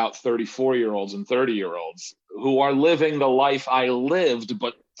 writing about 34-year-olds and 30-year-olds who are living the life I lived,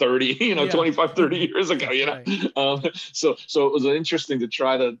 but 25, 30 years ago, Right. So it was interesting to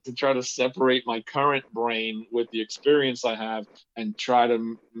try to separate my current brain with the experience I have and try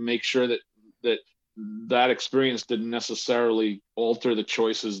to make sure that experience didn't necessarily alter the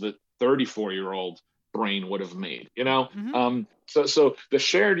choices that 34-year-old brain would have made, So the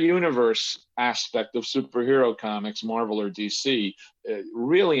shared universe aspect of superhero comics, Marvel or DC,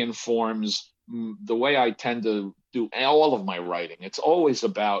 really informs the way I tend to do all of my writing. It's always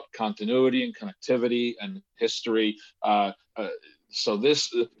about continuity and connectivity and history. So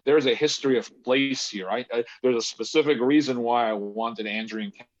there's a history of place here. There's a specific reason why I wanted Andrea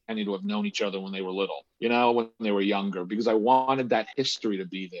and Kenny to have known each other when they were little, when they were younger, because I wanted that history to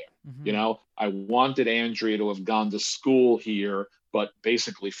be there. I wanted Andrea to have gone to school here, but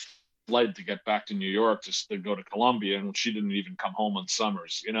basically fled to get back to New York just to go to Columbia, and she didn't even come home on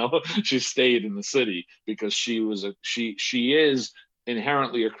summers. She stayed in the city because she is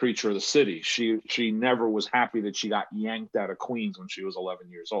inherently a creature of the city. She never was happy that she got yanked out of Queens when she was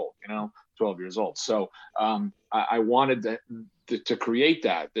 11 years old, 12 years old. So I wanted to create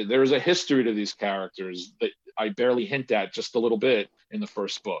that. There's a history to these characters that I barely hint at just a little bit in the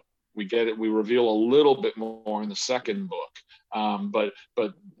first book. We reveal a little bit more in the second book. But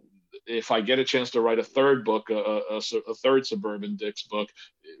if I get a chance to write a third book, a third Suburban Dicks book,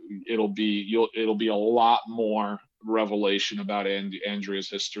 it'll be a lot more revelation about Andrea's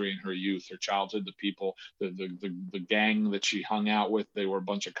history and her youth, her childhood, the people, the gang that she hung out with. They were a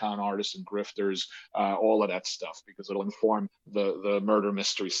bunch of con artists and grifters, all of that stuff, because it'll inform the murder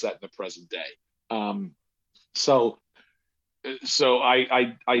mystery set in the present day. So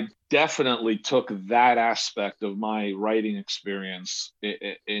I definitely took that aspect of my writing experience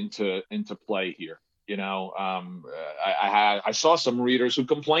into play here. I saw some readers who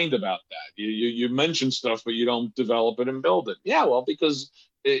complained about that. You mention stuff, but you don't develop it and build it. Yeah, well, because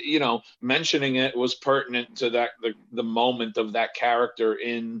mentioning it was pertinent to the moment of that character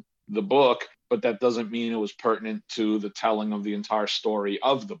in the book, but that doesn't mean it was pertinent to the telling of the entire story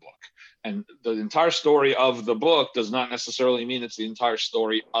of the book. And the entire story of the book does not necessarily mean it's the entire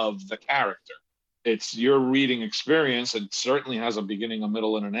story of the character. It's your reading experience. It certainly has a beginning, a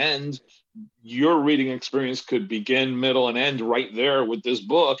middle, and an end. Your reading experience could begin, middle, and end right there with this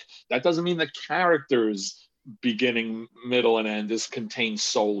book. That doesn't mean the character's beginning, middle, and end is contained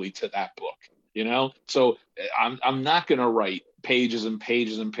solely to that book. So I'm not going to write pages and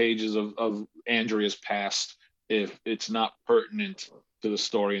pages and pages of Andrea's past if it's not pertinent to the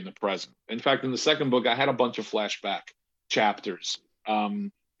story in the present. In fact, in the second book, I had a bunch of flashback chapters.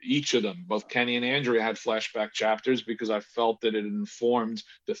 Each of them, both Kenny and Andrea, had flashback chapters because I felt that it informed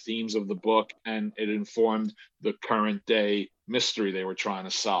the themes of the book and it informed the current day mystery they were trying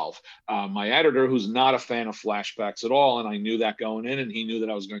to solve. My editor, who's not a fan of flashbacks at all, and I knew that going in, and he knew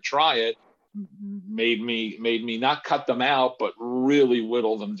that I was going to try it, made me not cut them out, but really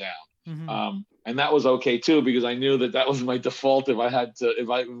whittle them down. Mm-hmm. And that was okay too, because I knew that was my default.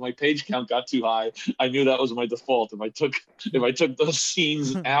 If my page count got too high, I knew that was my default. If I took those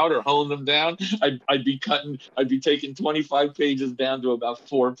scenes out or honed them down, I'd be taking 25 pages down to about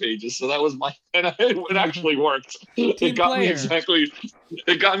 4 pages. So that was and it actually worked. Team player. It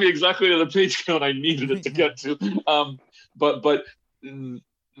got me exactly to the page count I needed it to get to. But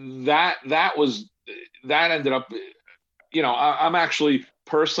that ended up, I'm actually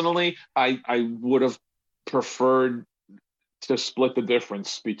personally, I would have preferred to split the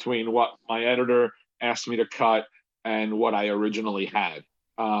difference between what my editor asked me to cut and what I originally had.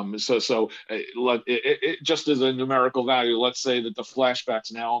 Just as a numerical value, let's say that the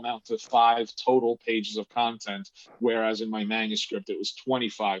flashbacks now amount to 5 total pages of content, whereas in my manuscript it was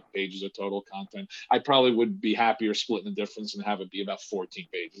 25 pages of total content. I probably would be happier splitting the difference and have it be about 14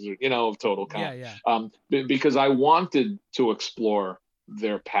 pages, of total content. Because I wanted to explore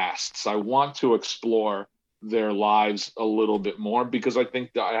their pasts. I want to explore their lives a little bit more, because I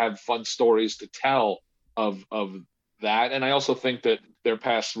think that I have fun stories to tell of that. And I also think that their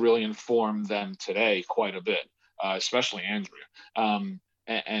past really informed them today quite a bit, especially Andrea.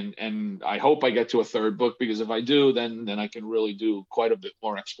 And I hope I get to a third book, because if I do, then I can really do quite a bit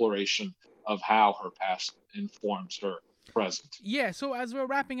more exploration of how her past informs her present. Yeah, so as we're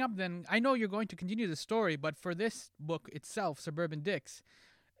wrapping up then, I know you're going to continue the story, but for this book itself, Suburban Dicks,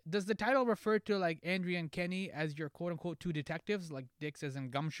 does the title refer to like Andrea and Kenny as your quote unquote 2 detectives, like Dicks as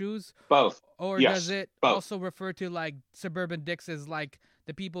in gumshoes? Both. Or yes, does it both. also refer to like Suburban Dicks as like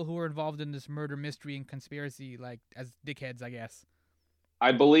the people who are involved in this murder mystery and conspiracy, like as dickheads, I guess?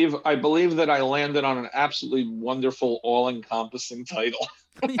 I believe that I landed on an absolutely wonderful, all-encompassing title.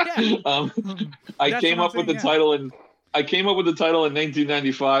 Yeah. I came up with the title in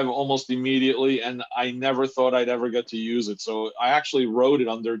 1995 almost immediately, and I never thought I'd ever get to use it. So I actually wrote it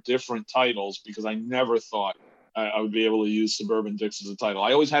under different titles because I never thought I would be able to use Suburban Dicks as a title.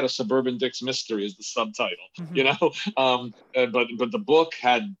 I always had a Suburban Dicks Mystery as the subtitle, but the book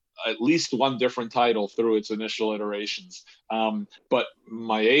had at least one different title through its initial iterations. But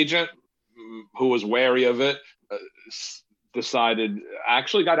my agent, who was wary of it,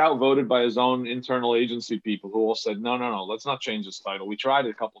 actually got outvoted by his own internal agency people, who all said, no, let's not change this title. We tried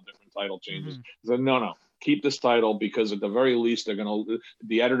a couple different title changes. Said, no, keep this title, because at the very least,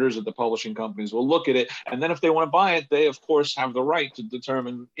 the editors at the publishing companies will look at it. And then if they want to buy it, they of course have the right to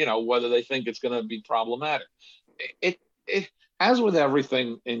determine, whether they think it's going to be problematic. It as with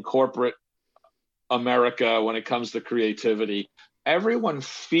everything in corporate America, when it comes to creativity, everyone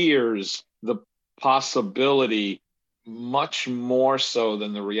fears the possibility much more so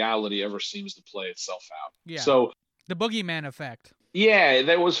than the reality ever seems to play itself out. Yeah. So the boogeyman effect. Yeah,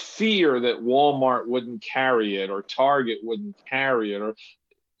 there was fear that Walmart wouldn't carry it or Target wouldn't carry it, or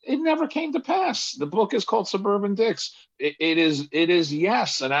it never came to pass. The book is called Suburban Dicks. It is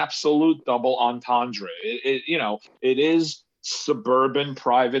yes, an absolute double entendre. It is suburban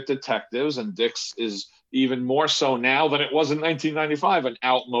private detectives, and Dicks is even more so now than it was in 1995, an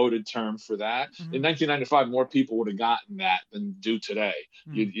outmoded term for that. In 1995, more people would have gotten that than do today.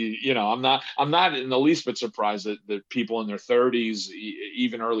 I'm not in the least bit surprised that people in their 30s,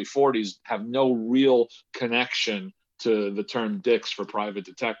 even early 40s, have no real connection to the term Dicks for private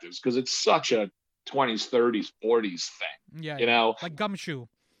detectives, because it's such a 20s, 30s, 40s thing. Yeah, like gumshoe.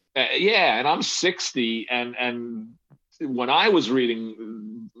 And I'm 60, and when I was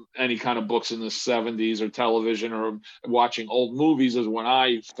reading any kind of books in the 70s or television or watching old movies is when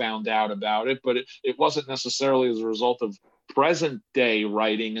I found out about it, but it wasn't necessarily as a result of present day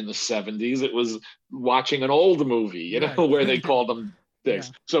writing in the 70s. It was watching an old movie, where they called them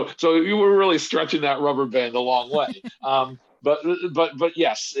Dicks. Yeah. So you were really stretching that rubber band a long way. But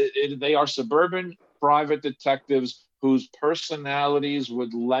yes, they are suburban private detectives whose personalities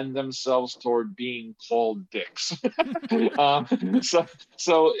would lend themselves toward being called Dicks.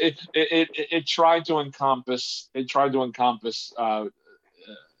 So it tried to encompass.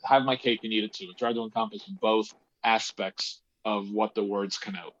 Have my cake and eat it too. It tried to encompass both aspects of what the words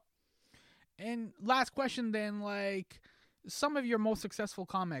connote. And last question then, like, some of your most successful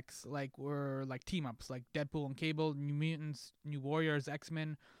comics were like team ups, like Deadpool and Cable, New Mutants, New Warriors,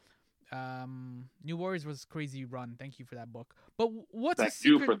 X-Men. New Warriors was crazy run. Thank you for that book. But what's Thank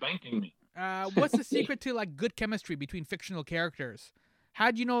you for thanking me. What's the secret to like good chemistry between fictional characters?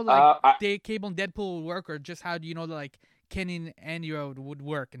 How do you know Cable and Deadpool would work, or just how do you know like Kenny and Andrea would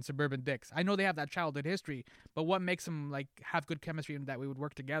work in Suburban Dicks? I know they have that childhood history, but what makes them like have good chemistry and that we would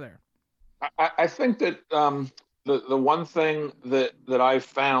work together? I think that the one thing that I've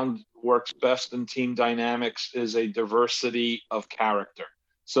found works best in team dynamics is a diversity of character.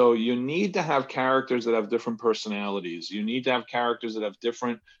 So you need to have characters that have different personalities. You need to have characters that have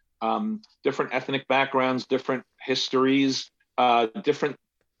different ethnic backgrounds, different histories, different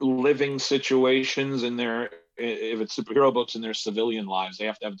living situations in their, if it's superhero books, in their civilian lives. They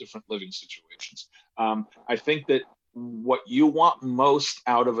have to have different living situations. I think that what you want most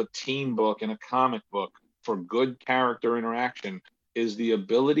out of a team book and a comic book for good character interaction is the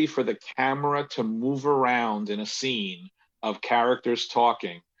ability for the camera to move around in a scene of characters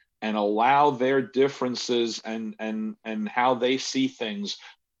talking and allow their differences and how they see things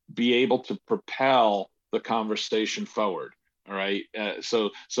be able to propel the conversation forward. All right.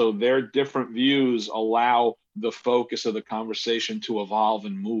 So their different views allow the focus of the conversation to evolve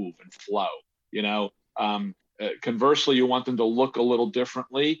and move and flow. You know, conversely, you want them to look a little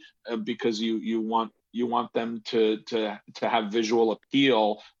differently because you want them to have visual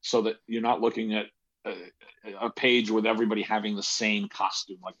appeal, so that you're not looking at a page with everybody having the same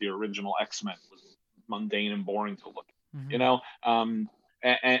costume, like the original X-Men was mundane and boring to look at. Mm-hmm. You know,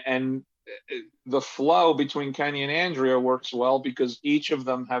 and the flow between Kenny and Andrea works well because each of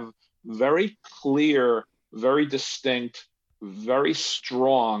them have very clear, very distinct, very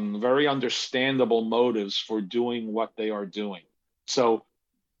strong, very understandable motives for doing what they are doing. So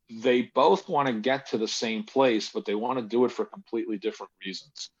they both want to get to the same place, but they want to do it for completely different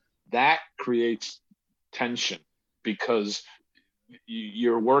reasons. That creates tension because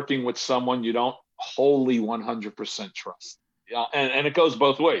you're working with someone you don't wholly 100% trust. Yeah, and it goes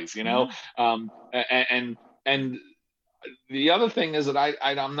both ways, you know. And the other thing is that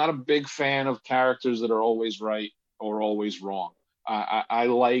I'm not a big fan of characters that are always right or always wrong. I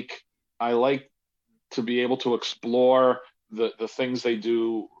like to be able to explore the things they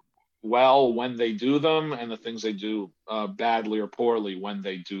do well when they do them, and the things they do badly or poorly when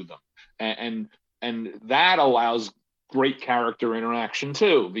they do them, and that allows great character interaction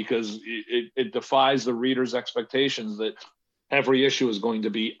too, because it defies the reader's expectations that every issue is going to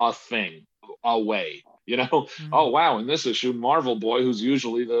be a thing, a way. You know, oh wow, in this issue, Marvel Boy, who's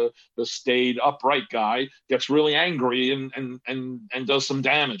usually the staid, upright guy, gets really angry and does some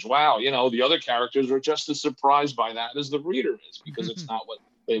damage. Wow, you know, the other characters are just as surprised by that as the reader is, because it's not what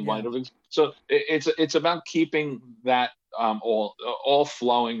they might have. So it's about keeping that all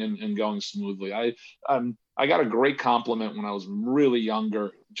flowing and going smoothly. I got a great compliment when I was really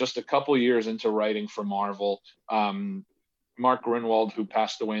younger, just a couple years into writing for Marvel. Mark Grinwald, who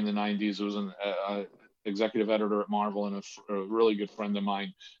passed away in the 90s, was an executive editor at Marvel and a really good friend of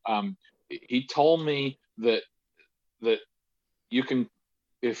mine. He told me that you can,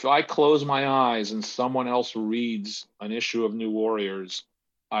 if I close my eyes and someone else reads an issue of New Warriors,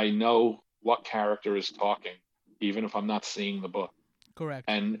 I know what character is talking, even if I'm not seeing the book. Correct.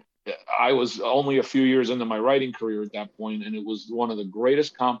 And I was only a few years into my writing career at that point, and it was one of the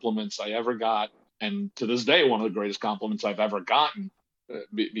greatest compliments I ever got, and to this day, one of the greatest compliments I've ever gotten,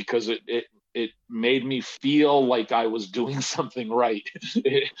 because it made me feel like I was doing something right.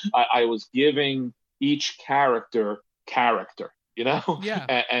 I was giving each character, you know?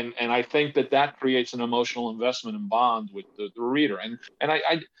 Yeah. And I think that creates an emotional investment and bond with the reader. And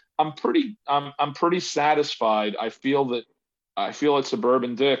I'm pretty satisfied. I feel at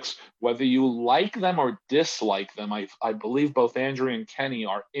Suburban Dicks, whether you like them or dislike them, I believe both Andrea and Kenny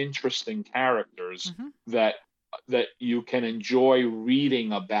are interesting characters that you can enjoy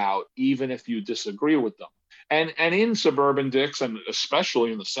reading about, even if you disagree with them. And in Suburban Dicks, and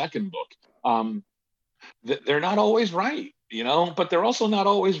especially in the second book, they're not always right, you know, but they're also not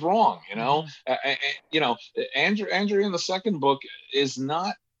always wrong, you know. Andrea in the second book is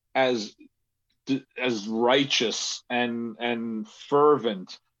not as righteous and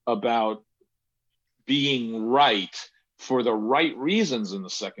fervent about being right for the right reasons in the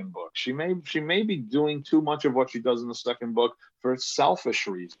second book. She may be doing too much of what she does in the second book for selfish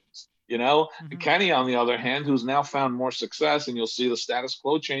reasons. You know, Kenny, on the other hand, who's now found more success, and you'll see the status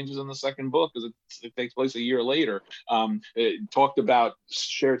quo changes in the second book because it takes place a year later. It talked about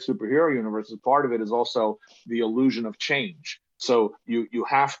shared superhero universes. Part of it is also the illusion of change. So you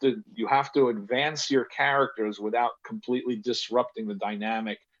have to advance your characters without completely disrupting the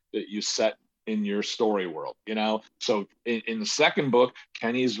dynamic that you set in your story world, you know. So in the second book,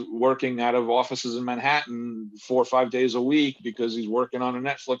 Kenny's working out of offices in Manhattan 4 or 5 days a week because he's working on a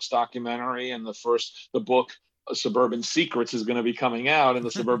Netflix documentary, and the book Suburban Secrets is going to be coming out, and the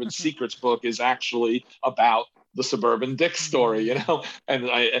Suburban Secrets book is actually about the Suburban Dick story,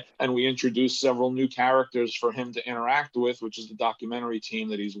 and we introduced several new characters for him to interact with, which is the documentary team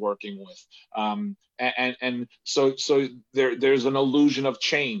that he's working with. So there's an illusion of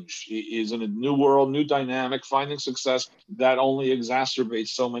change. He is in a new world, new dynamic, finding success that only exacerbates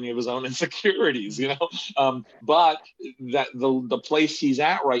so many of his own insecurities, but that the place he's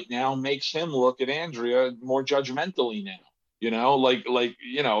at right now makes him look at Andrea more judgmentally now.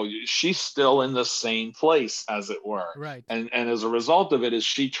 She's still in the same place, as it were. Right. And as a result of it, is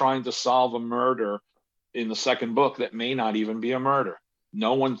she trying to solve a murder in the second book that may not even be a murder?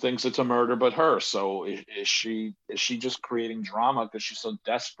 No one thinks it's a murder but her. So is she just creating drama because she's so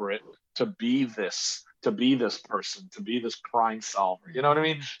desperate to be this person, to be this crime solver? You know what I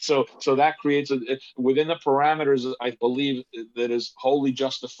mean? So that creates within the parameters, I believe, that is wholly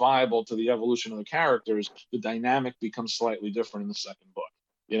justifiable to the evolution of the characters. The dynamic becomes slightly different in the second book.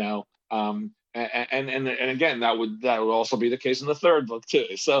 And again, that would also be the case in the third book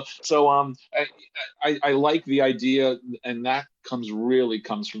too. So I like the idea, and that comes from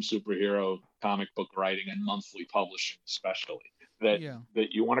superhero comic book writing and monthly publishing, especially that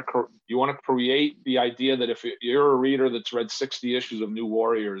you want to create the idea that if you're a reader that's read 60 issues of New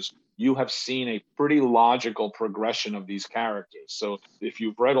Warriors, you have seen a pretty logical progression of these characters. So if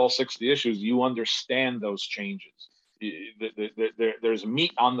you've read all 60 issues, you understand those changes. There's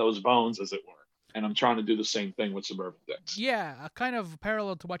meat on those bones, as it were. And I'm trying to do the same thing with Suburban Dicks. Yeah, a kind of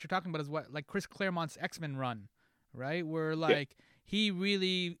parallel to what you're talking about is what like Chris Claremont's X-Men run, right? Where he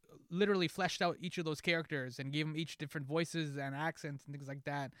really literally fleshed out each of those characters and gave them each different voices and accents and things like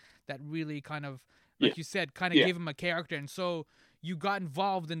that. That really kind of, like you said, kind of gave them a character. And so you got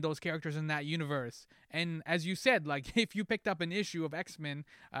involved in those characters in that universe. And as you said, like if you picked up an issue of X-Men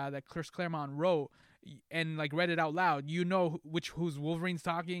that Chris Claremont wrote, and like read it out loud, who's Wolverine's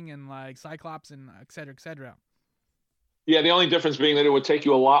talking and like Cyclops and et cetera. Yeah, the only difference being that it would take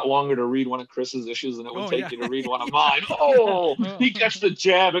you a lot longer to read one of Chris's issues than it would take you to read one of mine. He gets the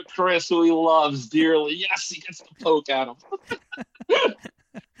jab at Chris, who he loves dearly. Yes, he gets the poke at him.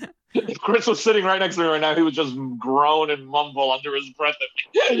 If Chris was sitting right next to me right now, he would just groan and mumble under his breath at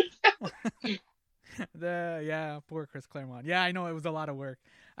me. Poor Chris Claremont. Yeah, I know it was a lot of work.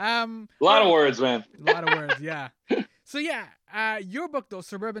 A lot of words, man. A lot of words, yeah. So your book though,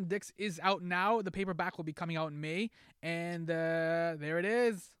 Suburban Dicks, is out now. The paperback will be coming out in May, and there it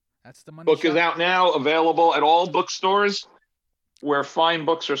is. That's the Monday book is out now, available at all bookstores where fine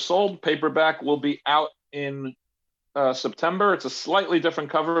books are sold. Paperback will be out in September. It's a slightly different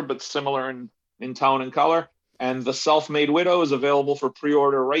cover, but similar in tone and color. And The Self-Made Widow is available for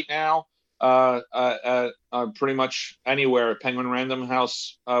pre-order right now. Pretty much anywhere, Penguin Random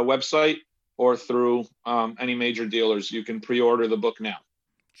House website or through any major dealers. You can pre-order the book now.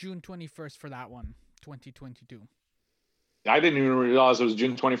 June 21st for that one, 2022. I didn't even realize it was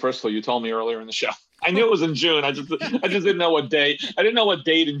June 21st till you told me earlier in the show. I knew it was in June. I just didn't know what date. I didn't know what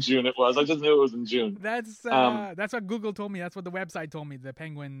date in June it was. I just knew it was in June. That's what Google told me. That's what the website told me. The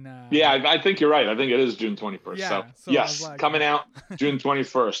Penguin. I think you're right. I think it is June 21st. Yeah, so yes, coming out June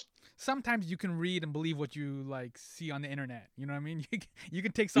 21st. Sometimes you can read and believe what you like see on the internet. You know what I mean? You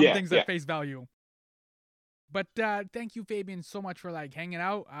can take some things at face value. But thank you, Fabian, so much for like hanging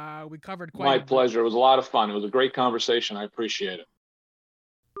out. We covered quite. My pleasure. It was a lot of fun. It was a great conversation. I appreciate it.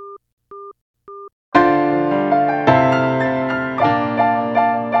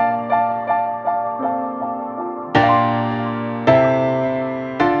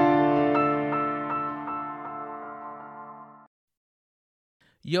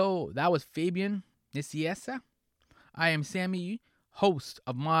 Yo, that was Fabian Nicieza. I am Sammy, host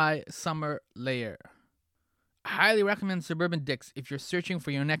of My Summer Lair. I highly recommend Suburban Dicks if you're searching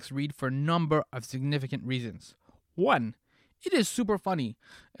for your next read for a number of significant reasons. 1, it is super funny.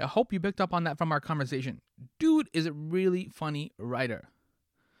 I hope you picked up on that from our conversation. Dude is a really funny writer.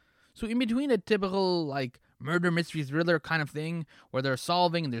 So in between a typical like murder mystery thriller kind of thing, where they're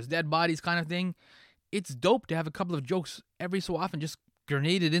solving and there's dead bodies kind of thing, it's dope to have a couple of jokes every so often just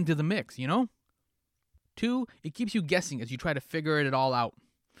grenaded into the mix, you know? 2, it keeps you guessing as you try to figure it all out.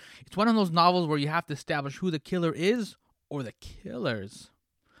 It's one of those novels where you have to establish who the killer is or the killers.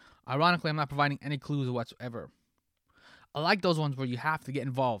 Ironically, I'm not providing any clues whatsoever. I like those ones where you have to get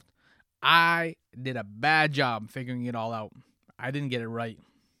involved. I did a bad job figuring it all out. I didn't get it right.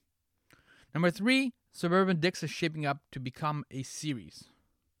 Number 3, Suburban Dicks is shaping up to become a series.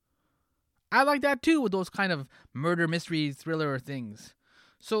 I like that too with those kind of murder mystery thriller things.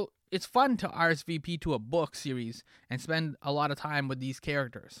 So it's fun to RSVP to a book series and spend a lot of time with these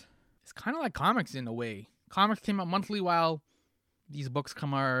characters. It's kind of like comics in a way. Comics came out monthly while these books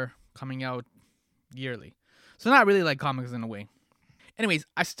are coming out yearly. So not really like comics in a way. Anyways,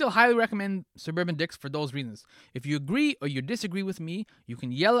 I still highly recommend Suburban Dicks for those reasons. If you agree or you disagree with me, you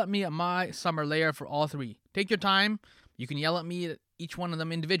can yell at me at my Summer Lair for all three. Take your time. You can yell at me at each one of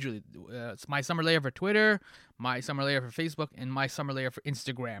them individually. It's my Summer Lair for Twitter, my Summer Lair for Facebook, and my Summer Lair for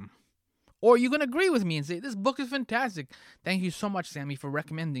Instagram. Or you can agree with me and say, this book is fantastic. Thank you so much, Sammy, for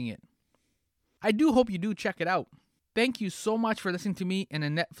recommending it. I do hope you do check it out. Thank you so much for listening to me in a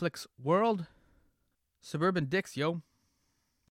Netflix world. Suburban Dicks, yo.